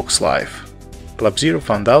Xbox Live. Lab-Zero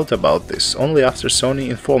found out about this only after Sony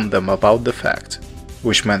informed them about the fact,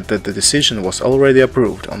 which meant that the decision was already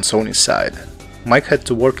approved on Sony's side. Mike had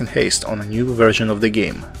to work in haste on a new version of the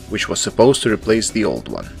game, which was supposed to replace the old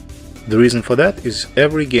one. The reason for that is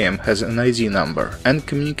every game has an ID number and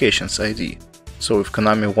communications ID, so if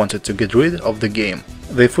Konami wanted to get rid of the game,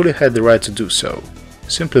 they fully had the right to do so.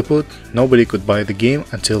 Simply put, nobody could buy the game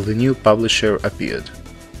until the new publisher appeared.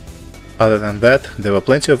 Other than that, there were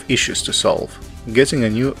plenty of issues to solve. Getting a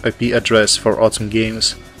new IP address for Autumn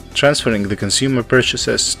Games, transferring the consumer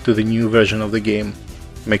purchases to the new version of the game,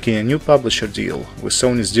 making a new publisher deal with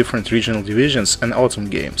Sony's different regional divisions and Autumn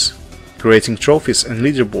Games, creating trophies and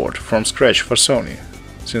leaderboard from scratch for Sony,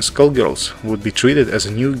 since Skullgirls would be treated as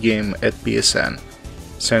a new game at PSN,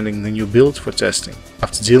 sending the new build for testing,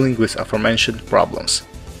 after dealing with aforementioned problems.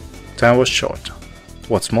 Time was short.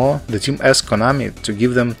 What's more, the team asked Konami to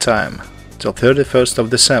give them time, till 31st of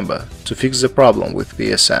December, to fix the problem with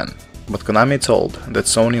PSN, but Konami told that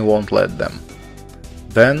Sony won't let them.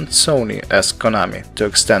 Then Sony asked Konami to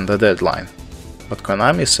extend the deadline, but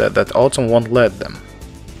Konami said that Autumn won't let them.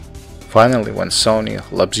 Finally, when Sony,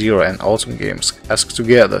 Lab-Zero and Autumn Games asked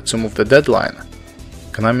together to move the deadline,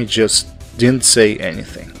 Konami just didn't say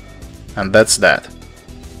anything. And that's that.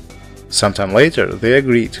 Sometime later, they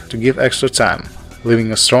agreed to give extra time,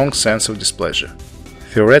 leaving a strong sense of displeasure.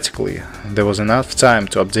 Theoretically, there was enough time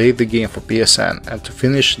to update the game for PSN and to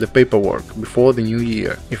finish the paperwork before the new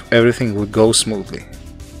year if everything would go smoothly.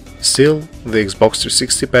 Still, the Xbox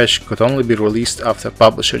 360 patch could only be released after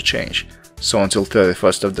publisher change, so until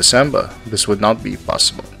 31st of December this would not be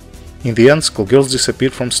possible. In the end, Skullgirls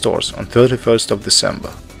disappeared from stores on 31st of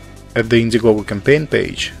December. At the Indiegogo campaign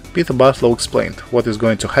page, Peter Bartlow explained what is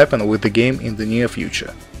going to happen with the game in the near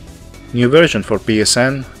future. New version for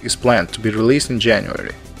PSN is planned to be released in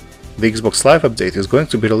January. The Xbox Live update is going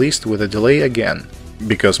to be released with a delay again,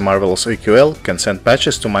 because Marvelous AQL can send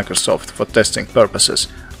patches to Microsoft for testing purposes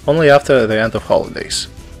only after the end of holidays.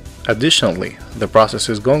 Additionally, the process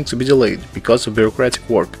is going to be delayed because of bureaucratic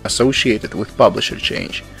work associated with publisher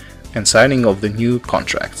change and signing of the new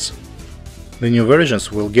contracts. The new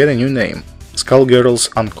versions will get a new name,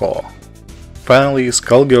 Skullgirls Encore. Finally,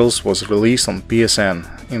 Skullgirls was released on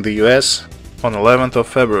PSN in the US on 11th of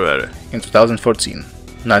February in 2014,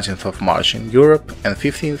 19th of March in Europe and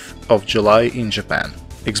 15th of July in Japan.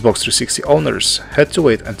 Xbox 360 owners had to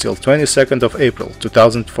wait until 22nd of April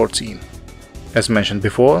 2014. As mentioned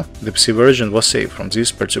before, the PC version was saved from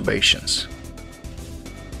these perturbations.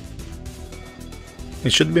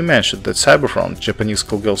 It should be mentioned that Cyberfront, Japanese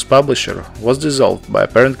Skullgirls publisher, was dissolved by a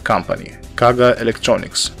parent company, Kaga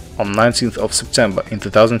Electronics, on 19th of September in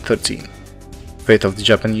 2013. Fate of the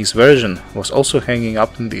Japanese version was also hanging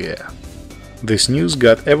up in the air. This news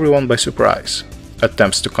got everyone by surprise.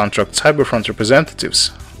 Attempts to contract Cyberfront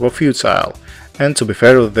representatives were futile, and to be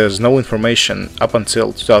fair, there's no information up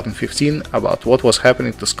until 2015 about what was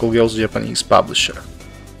happening to Skullgirls' Japanese publisher.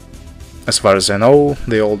 As far as I know,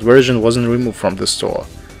 the old version wasn't removed from the store,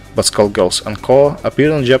 but Skullgirls Encore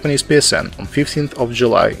appeared on Japanese PSN on 15th of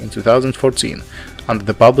July in 2014 under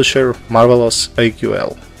the publisher Marvelous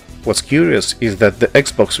AQL. What's curious is that the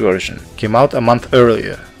Xbox version came out a month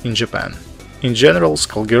earlier in Japan. In general,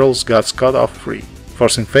 Skullgirls got scot-off free,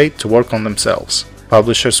 forcing Fate to work on themselves.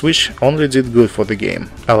 Publisher switch only did good for the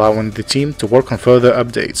game, allowing the team to work on further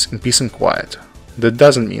updates in peace and quiet. That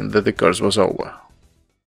doesn't mean that the curse was over.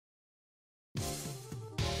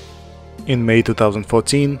 In May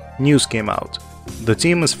 2014, news came out. The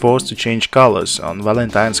team is forced to change colors on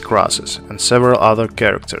Valentine's crosses and several other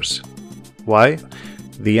characters. Why?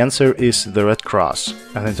 The answer is the Red Cross,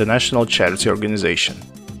 an international charity organization.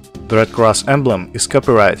 The Red Cross emblem is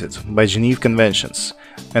copyrighted by Geneva Conventions,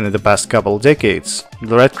 and in the past couple decades,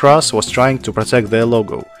 the Red Cross was trying to protect their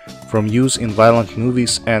logo from use in violent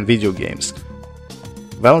movies and video games.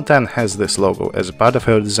 Valentine has this logo as a part of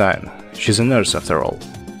her design. She's a nurse after all.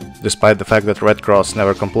 Despite the fact that Red Cross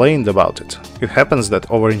never complained about it, it happens that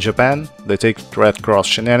over in Japan they take Red Cross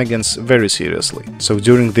shenanigans very seriously. So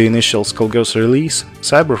during the initial Skullgirls release,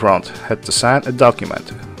 Cyberfront had to sign a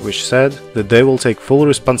document which said that they will take full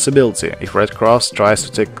responsibility if Red Cross tries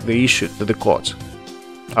to take the issue to the court.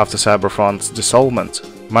 After Cyberfront's dissolvement,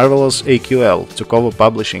 Marvelous AQL took over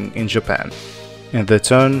publishing in Japan. In their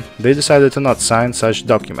turn, they decided to not sign such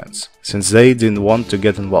documents, since they didn't want to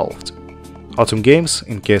get involved. Autumn Games,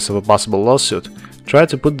 in case of a possible lawsuit, tried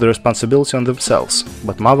to put the responsibility on themselves,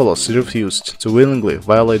 but Marvelous refused to willingly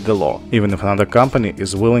violate the law, even if another company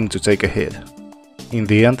is willing to take a hit. In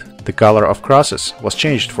the end, the color of crosses was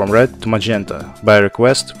changed from red to magenta by a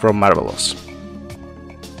request from Marvelous.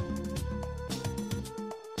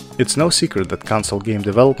 It's no secret that console game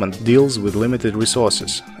development deals with limited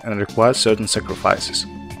resources and requires certain sacrifices.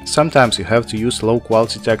 Sometimes you have to use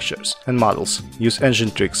low-quality textures and models, use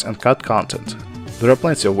engine tricks and cut content. There are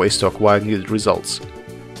plenty of ways to acquire needed results.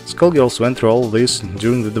 Skullgirls went through all this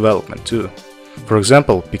during the development too. For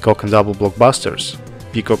example, Peacock and Double blockbusters,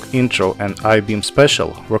 Peacock Intro and I-Beam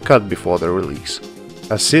Special were cut before their release.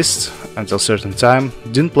 Assists, until certain time,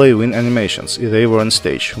 didn't play win animations if they were on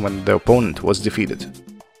stage when the opponent was defeated.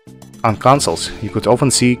 On consoles, you could often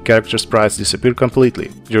see character sprites disappear completely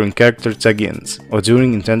during character tag-ins or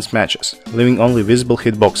during intense matches, leaving only visible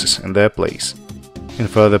hitboxes in their place. In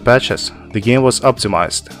further patches, the game was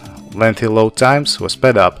optimized, lengthy load times were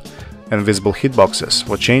sped up, and visible hitboxes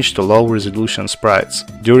were changed to low-resolution sprites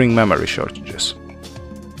during memory shortages.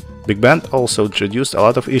 Big Band also introduced a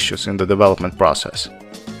lot of issues in the development process.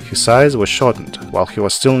 His size was shortened while he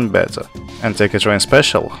was still in beta, and Take a Train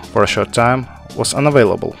Special, for a short time, was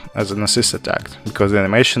unavailable as an assist attack because the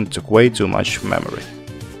animation took way too much memory.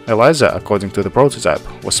 Eliza, according to the prototype,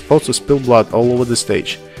 was supposed to spill blood all over the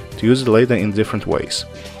stage, to use it later in different ways.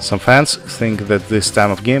 Some fans think that this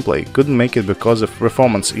time of gameplay couldn't make it because of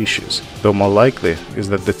performance issues, though more likely is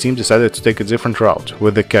that the team decided to take a different route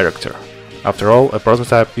with the character. After all, a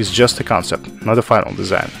prototype is just a concept, not a final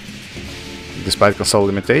design. Despite console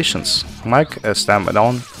limitations, Mike, as time went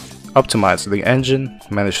on, optimized the engine,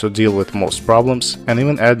 managed to deal with most problems, and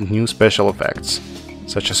even add new special effects,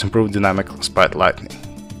 such as improved dynamic sprite lighting.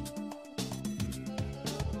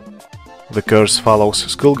 The curse follows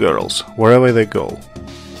Skullgirls wherever they go.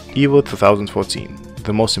 EVO 2014,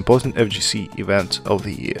 the most important FGC event of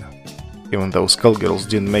the year. Even though Skullgirls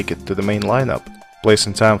didn't make it to the main lineup, place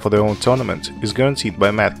in time for their own tournament is guaranteed by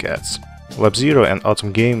Mad Catz. Lab Zero and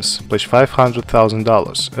Autumn Games pledged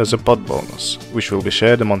 $500,000 as a pot bonus, which will be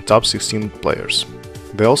shared among top 16 players.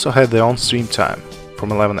 They also had their own stream time.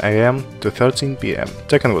 From 11 AM to 13 PM,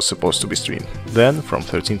 Tekken was supposed to be streamed. Then, from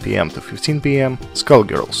 13 PM to 15 PM,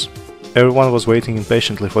 Skullgirls. Everyone was waiting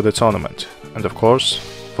impatiently for the tournament, and of course,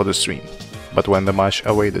 for the stream. But when the much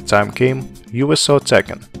awaited time came, viewers saw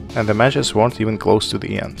Tekken, and the matches weren't even close to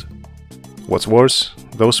the end. What's worse,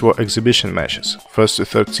 those were exhibition matches, first to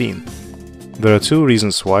 13. There are two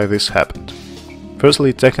reasons why this happened.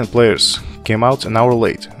 Firstly, Tekken players came out an hour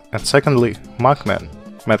late, and secondly, Markman,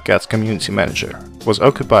 Mad Catz community manager, was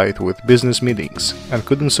occupied with business meetings and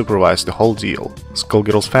couldn't supervise the whole deal.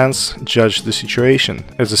 Skullgirls fans judged the situation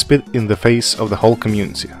as a spit in the face of the whole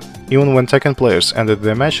community. Even when Tekken players ended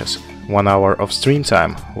their matches, 1 hour of stream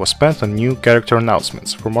time was spent on new character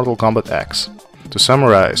announcements for Mortal Kombat X. To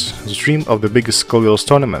summarize, the stream of the biggest Skullgirls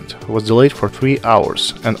tournament was delayed for 3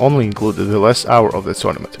 hours and only included the last hour of the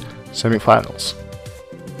tournament, semifinals.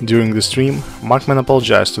 During the stream, Markman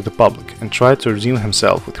apologized to the public and tried to redeem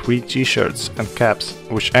himself with free t-shirts and caps,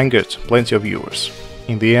 which angered plenty of viewers.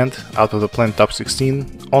 In the end, out of the planned top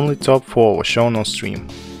 16, only top 4 was shown on stream.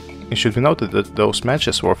 It should be noted that those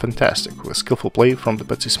matches were fantastic, with skillful play from the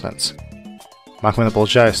participants. Markman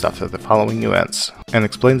apologized after the following events and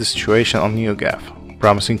explained the situation on NeoGAF,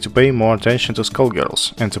 promising to pay more attention to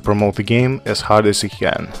Skullgirls and to promote the game as hard as he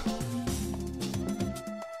can.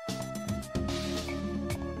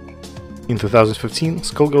 In 2015,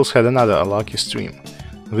 Skullgirls had another unlucky stream,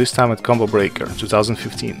 this time at Combobreaker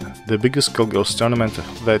 2015, the biggest Skullgirls tournament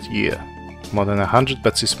of that year. More than 100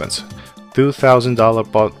 participants,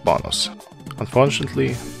 $2,000 pot bonus.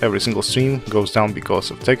 Unfortunately, every single stream goes down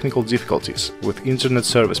because of technical difficulties with internet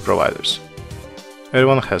service providers.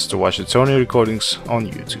 Everyone has to watch the tourney recordings on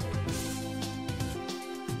YouTube.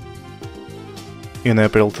 In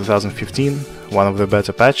April 2015, one of the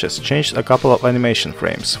beta patches changed a couple of animation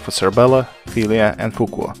frames for Cerbella, Philia and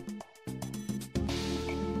Fuqua.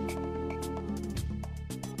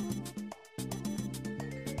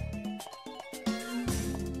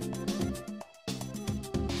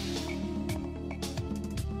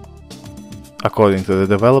 According to the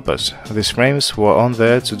developers, these frames were on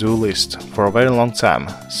their to-do list for a very long time,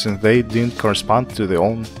 since they didn't correspond to their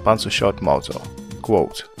own Panzershot motto.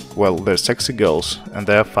 Quote, "Well, they're sexy girls and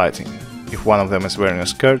they're fighting. If one of them is wearing a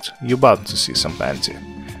skirt, you're bound to see some panty.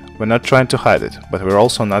 We're not trying to hide it, but we're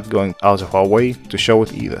also not going out of our way to show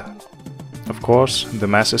it either." Of course, the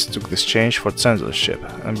masses took this change for censorship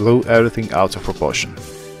and blew everything out of proportion.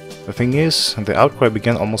 The thing is, the outcry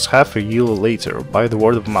began almost half a year later by the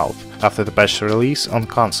word of mouth after the patch release on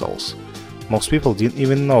consoles. Most people didn't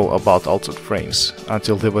even know about altered frames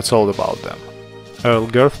until they were told about them. Earl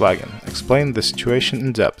Gerthwagen explained the situation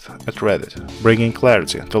in depth at Reddit, bringing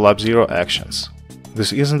clarity to Lab Zero actions.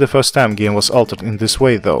 This isn't the first time game was altered in this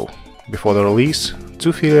way though. Before the release,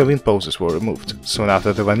 2 Philia wind poses were removed. Soon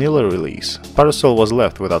after the vanilla release, Parasol was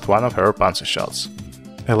left without one of her Panzer shots.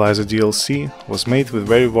 Eliza DLC was made with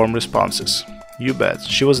very warm responses. You bet,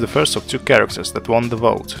 she was the first of 2 characters that won the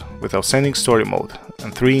vote, with outstanding story mode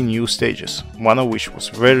and 3 new stages, one of which was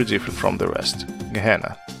very different from the rest,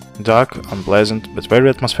 Gehenna. Dark, unpleasant, but very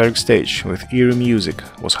atmospheric stage with eerie music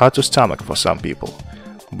was hard to stomach for some people.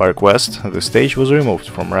 By request, the stage was removed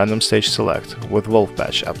from random stage select with Wolf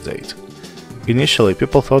Patch update. Initially,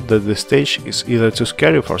 people thought that the stage is either too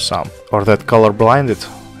scary for some, or that colorblinded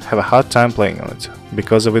have a hard time playing on it,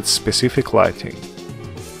 because of its specific lighting.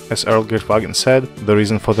 As Earl Geertwagen said, the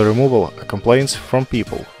reason for the removal are complaints from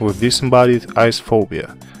people with disembodied eyes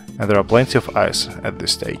phobia, and there are plenty of eyes at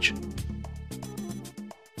this stage.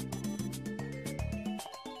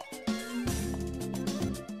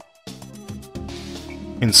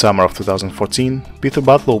 In summer of 2014, Peter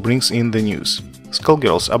Butlow brings in the news.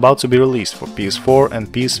 Skullgirls about to be released for PS4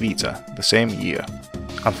 and PS Vita the same year.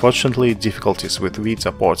 Unfortunately, difficulties with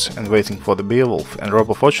Vita ports and waiting for the Beowulf and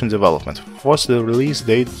Rob of Fortune development forced the release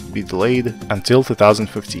date to be delayed until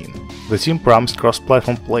 2015. The team promised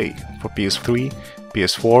cross-platform play for PS3,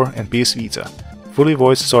 PS4 and PS Vita, fully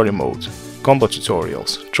voiced story mode, combo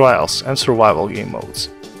tutorials, trials and survival game modes,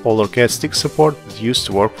 all arcade stick support that used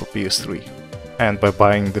to work for PS3. And by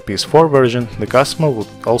buying the PS4 version, the customer would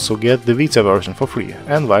also get the Vita version for free,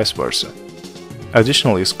 and vice versa.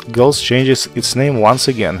 Additionally, Skullgirls changes its name once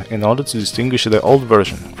again in order to distinguish the old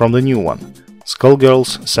version from the new one,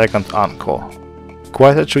 Skullgirls Second Encore.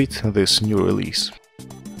 Quite a treat, this new release.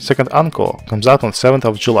 Second Encore comes out on 7th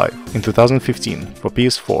of July in 2015 for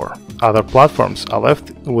PS4. Other platforms are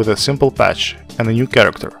left with a simple patch and a new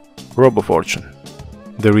character, Rob of Fortune.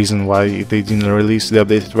 The reason why they didn't release the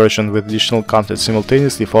updated version with additional content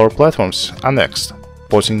simultaneously for all platforms are next.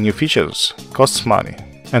 Porting new features costs money,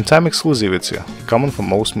 and time exclusivity, common for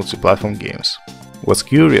most multi-platform games. What's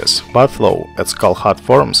curious, Butlow at Skullheart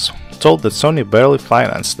Forums told that Sony barely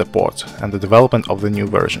financed the port and the development of the new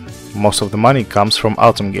version. Most of the money comes from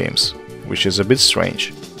Autumn Games, which is a bit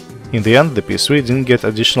strange. In the end, the PS3 didn't get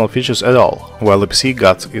additional features at all, while the PC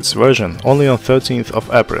got its version only on 13th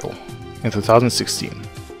of April in 2016.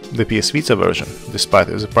 The PS Vita version, despite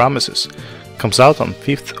its promises, comes out on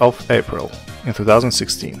 5th of April in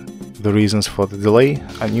 2016. The reasons for the delay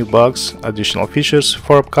are new bugs, additional features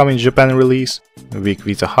for upcoming Japan release, weak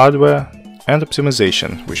Vita hardware, and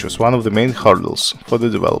optimization, which was one of the main hurdles for the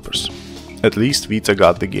developers. At least Vita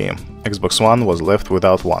got the game. Xbox One was left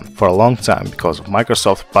without one for a long time because of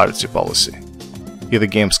Microsoft piracy policy. Either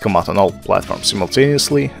games come out on all platforms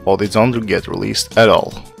simultaneously, or they don't get released at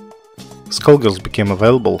all. Skullgirls became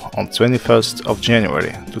available on 21st of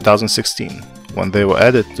January 2016, when they were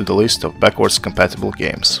added to the list of backwards compatible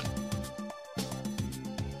games.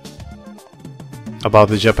 About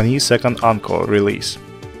the Japanese Second Encore release.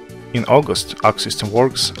 In August, Arc System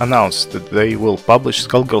Works announced that they will publish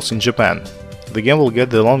Skullgirls in Japan. The game will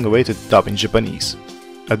get the long-awaited dub in Japanese.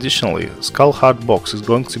 Additionally, Skullheart Box is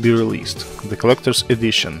going to be released, the collector's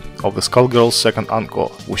edition of the Skullgirls Second Encore,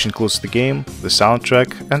 which includes the game, the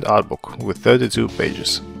soundtrack and artbook with 32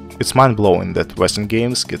 pages. It's mind-blowing that Western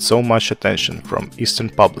games get so much attention from Eastern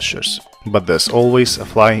publishers, but there's always a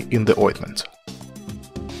fly in the ointment.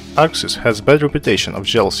 ArcSys has a bad reputation of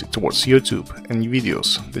jealousy towards YouTube and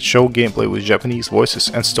videos that show gameplay with Japanese voices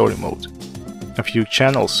and story mode. A few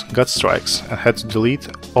channels got strikes and had to delete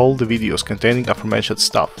all the videos containing aforementioned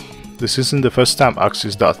stuff. This isn't the first time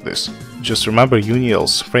ArcSys does this. Just remember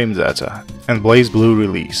Uniel's frame data and Blaze Blue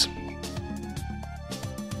release.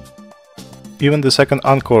 Even the second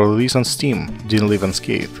Encore release on Steam didn't leave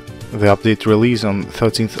unscathed. The update release on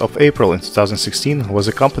 13th of April in 2016 was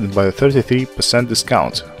accompanied by a 33%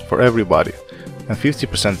 discount for everybody and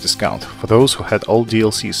 50% discount for those who had all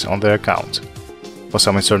DLCs on their account. For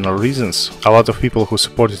some internal reasons, a lot of people who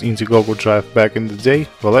supported Indiegogo Drive back in the day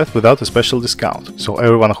were left without a special discount, so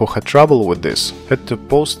everyone who had trouble with this had to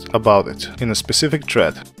post about it in a specific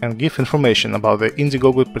thread and give information about their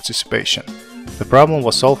Indiegogo participation. The problem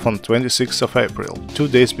was solved on 26th of April, 2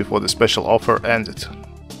 days before the special offer ended.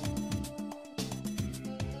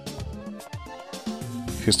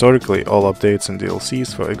 Historically, all updates and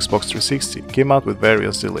DLCs for Xbox 360 came out with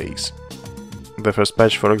various delays. The first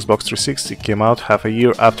patch for Xbox 360 came out half a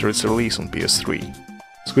year after its release on PS3.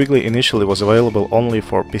 Squiggly initially was available only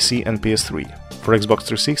for PC and PS3. For Xbox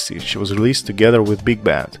 360, she was released together with Big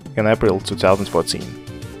Band in April 2014.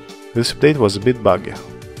 This update was a bit buggy.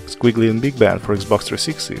 Squiggly and Big Band for Xbox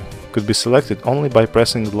 360 could be selected only by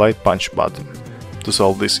pressing the light punch button. To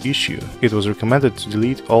solve this issue, it was recommended to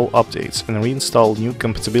delete all updates and reinstall new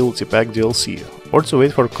Compatibility Pack DLC, or to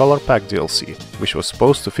wait for Color Pack DLC, which was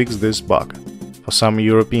supposed to fix this bug. For some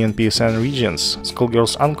European PSN regions,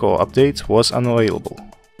 Skullgirls Encore update was unavailable.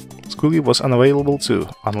 Squiggly was unavailable too,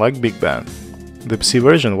 unlike Big Band. The PC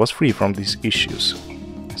version was free from these issues.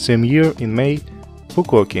 Same year, in May,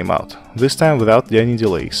 Fukuo came out, this time without any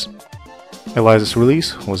delays. Eliza's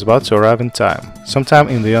release was about to arrive in time, sometime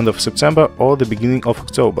in the end of September or the beginning of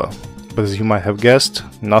October, but as you might have guessed,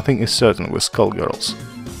 nothing is certain with Skullgirls.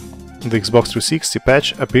 The Xbox 360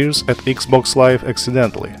 patch appears at Xbox Live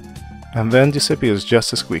accidentally, and then disappears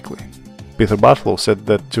just as quickly. Peter Bartlow said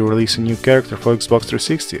that to release a new character for Xbox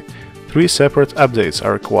 360, 3 separate updates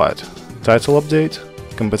are required: title update,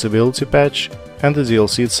 compatibility patch, and the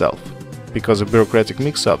DLC itself. Because of bureaucratic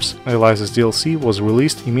mix-ups, Eliza's DLC was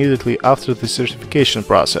released immediately after the certification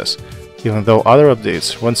process, even though other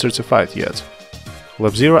updates weren't certified yet.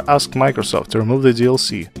 LabZero asked Microsoft to remove the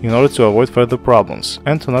DLC in order to avoid further problems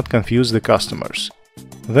and to not confuse the customers.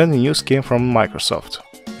 Then the news came from Microsoft.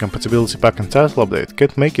 Compatibility pack and title update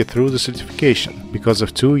can't make it through the certification because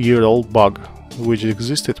of 2-year-old bug, which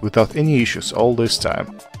existed without any issues all this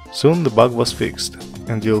time. Soon the bug was fixed,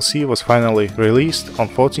 and DLC was finally released on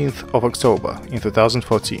 14th of October in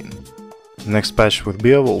 2014. The next patch with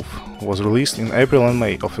Beowulf was released in April and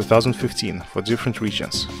May of 2015 for different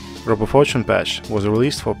regions. Robo Fortune patch was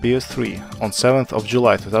released for PS3 on 7th of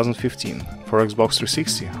July 2015, for Xbox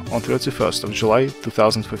 360 on 31st of July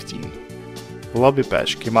 2015. The Lobby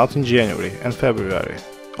patch came out in January and February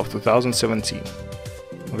of 2017.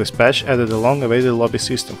 This patch added a long-awaited lobby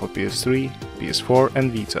system for PS3, PS4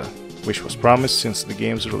 and Vita, which was promised since the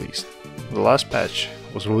game's release. The last patch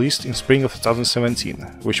was released in spring of 2017,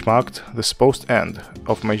 which marked the supposed end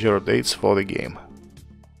of major updates for the game.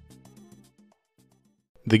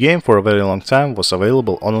 The game for a very long time was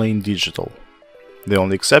available only in digital. The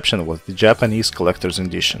only exception was the Japanese Collector's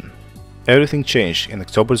Edition. Everything changed in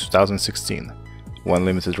October 2016, when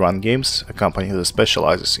Limited Run Games, a company that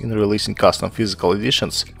specializes in releasing custom physical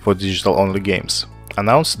editions for digital-only games,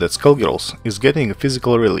 announced that Skullgirls is getting a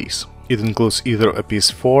physical release. It includes either a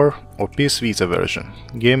PS4 or PS Vita version,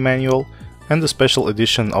 game manual, and a special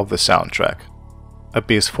edition of the soundtrack. A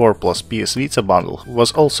PS4 plus PS Vita bundle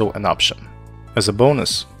was also an option. As a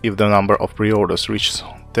bonus, if the number of pre-orders reaches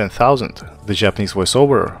 10,000, the Japanese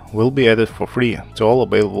voiceover will be added for free to all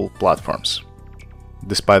available platforms.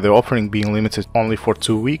 Despite the offering being limited only for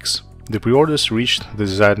 2 weeks, the pre-orders reached the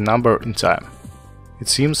desired number in time. It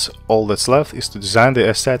seems all that's left is to design the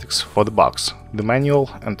aesthetics for the box, the manual,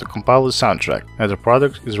 and to compile the soundtrack, and the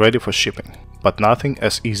product is ready for shipping, but nothing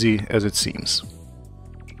as easy as it seems.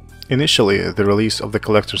 Initially, the release of the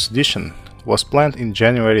Collector's Edition was planned in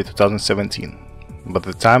January 2017, but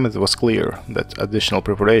at the time it was clear that additional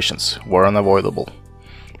preparations were unavoidable.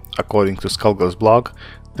 According to Skullgirls blog,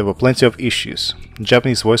 there were plenty of issues.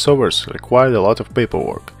 Japanese voiceovers required a lot of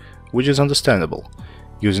paperwork, which is understandable.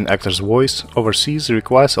 Using actor's voice overseas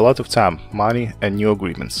requires a lot of time, money, and new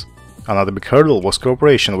agreements. Another big hurdle was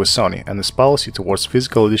cooperation with Sony and its policy towards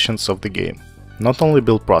physical editions of the game. Not only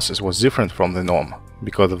build process was different from the norm,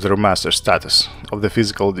 because of the remaster status of the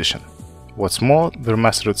physical edition. What's more, the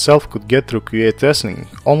remaster itself could get through QA testing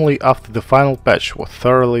only after the final patch was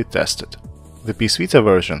thoroughly tested. The PS Vita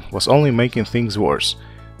version was only making things worse.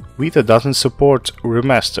 Vita doesn't support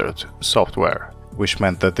remastered software, which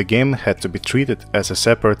meant that the game had to be treated as a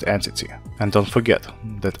separate entity. And don't forget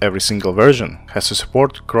that every single version has to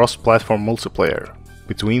support cross-platform multiplayer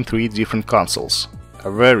between 3 different consoles,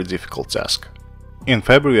 a very difficult task. In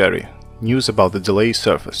February, news about the delay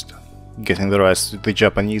surfaced. Getting the rights to the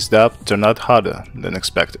Japanese dub turned out harder than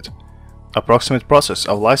expected. Approximate process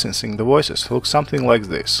of licensing the voices looks something like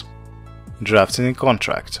this: drafting a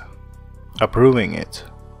contract, approving it,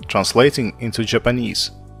 translating into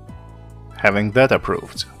Japanese, having that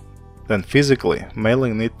approved, then physically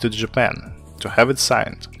mailing it to Japan to have it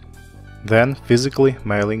signed, then physically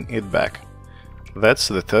mailing it back. That's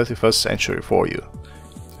the 31st century for you.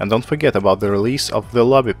 And don't forget about the release of the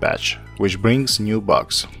lobby patch, which brings new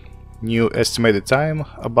bugs. New estimated time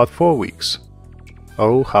about 4 weeks.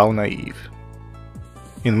 Oh, how naive.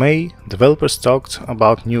 In May, developers talked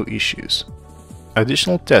about new issues.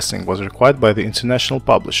 Additional testing was required by the international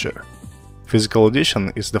publisher. Physical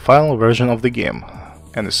edition is the final version of the game,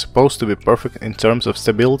 and is supposed to be perfect in terms of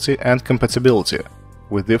stability and compatibility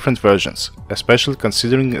with different versions, especially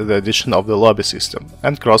considering the addition of the lobby system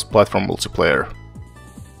and cross-platform multiplayer.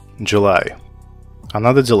 July.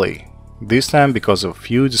 Another delay. This time because of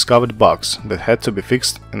few discovered bugs that had to be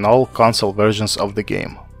fixed in all console versions of the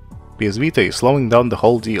game. PS Vita is slowing down the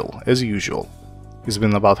whole deal, as usual. It's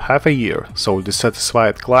been about half a year, so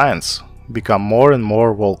dissatisfied clients become more and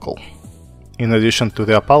more vocal. In addition to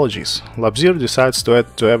the apologies, LabZero decides to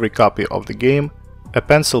add to every copy of the game a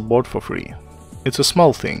pencil board for free. It's a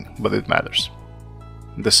small thing, but it matters.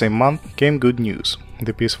 The same month came good news.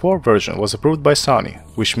 The PS4 version was approved by Sony,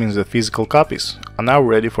 which means that physical copies are now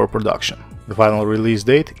ready for production. The final release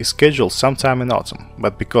date is scheduled sometime in autumn,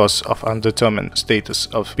 but because of undetermined status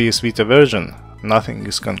of PS Vita version, nothing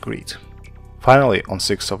is concrete. Finally, on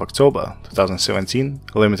 6th of October 2017,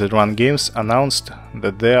 Limited Run Games announced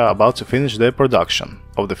that they are about to finish their production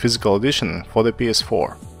of the physical edition for the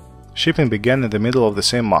PS4. Shipping began in the middle of the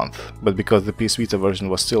same month, but because the PS Vita version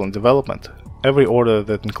was still in development, every order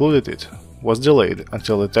that included it was delayed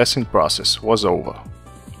until the testing process was over.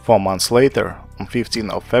 4 months later, on 15th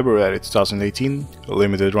of February 2018,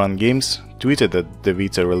 Limited Run Games tweeted that the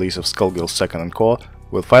Vita release of Skullgirls Encore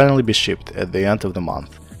will finally be shipped at the end of the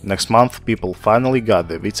month. Next month, people finally got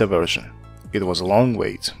the Vita version. It was a long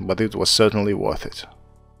wait, but it was certainly worth it.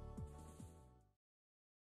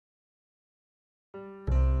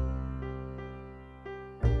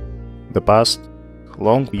 The past,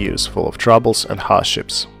 long years full of troubles and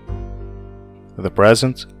hardships. The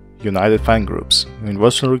present, united fan groups,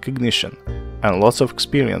 universal recognition, and lots of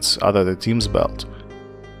experience under the team's belt.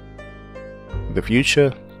 The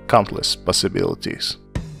future, countless possibilities.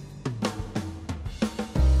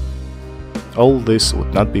 All this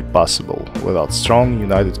would not be possible without strong,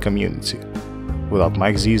 united community, without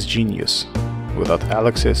Mike Z's genius, without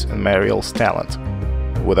Alex's and Mariel's talent,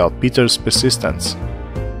 without Peter's persistence,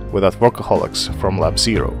 without workaholics from Lab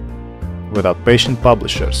Zero, without patient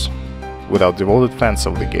publishers, without devoted fans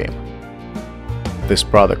of the game. This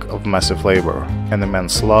product of massive labor and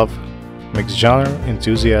immense love makes genre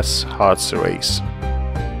enthusiasts' hearts race.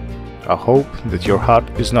 I hope that your heart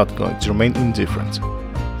is not going to remain indifferent.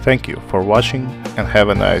 Thank you for watching and have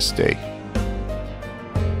a nice day.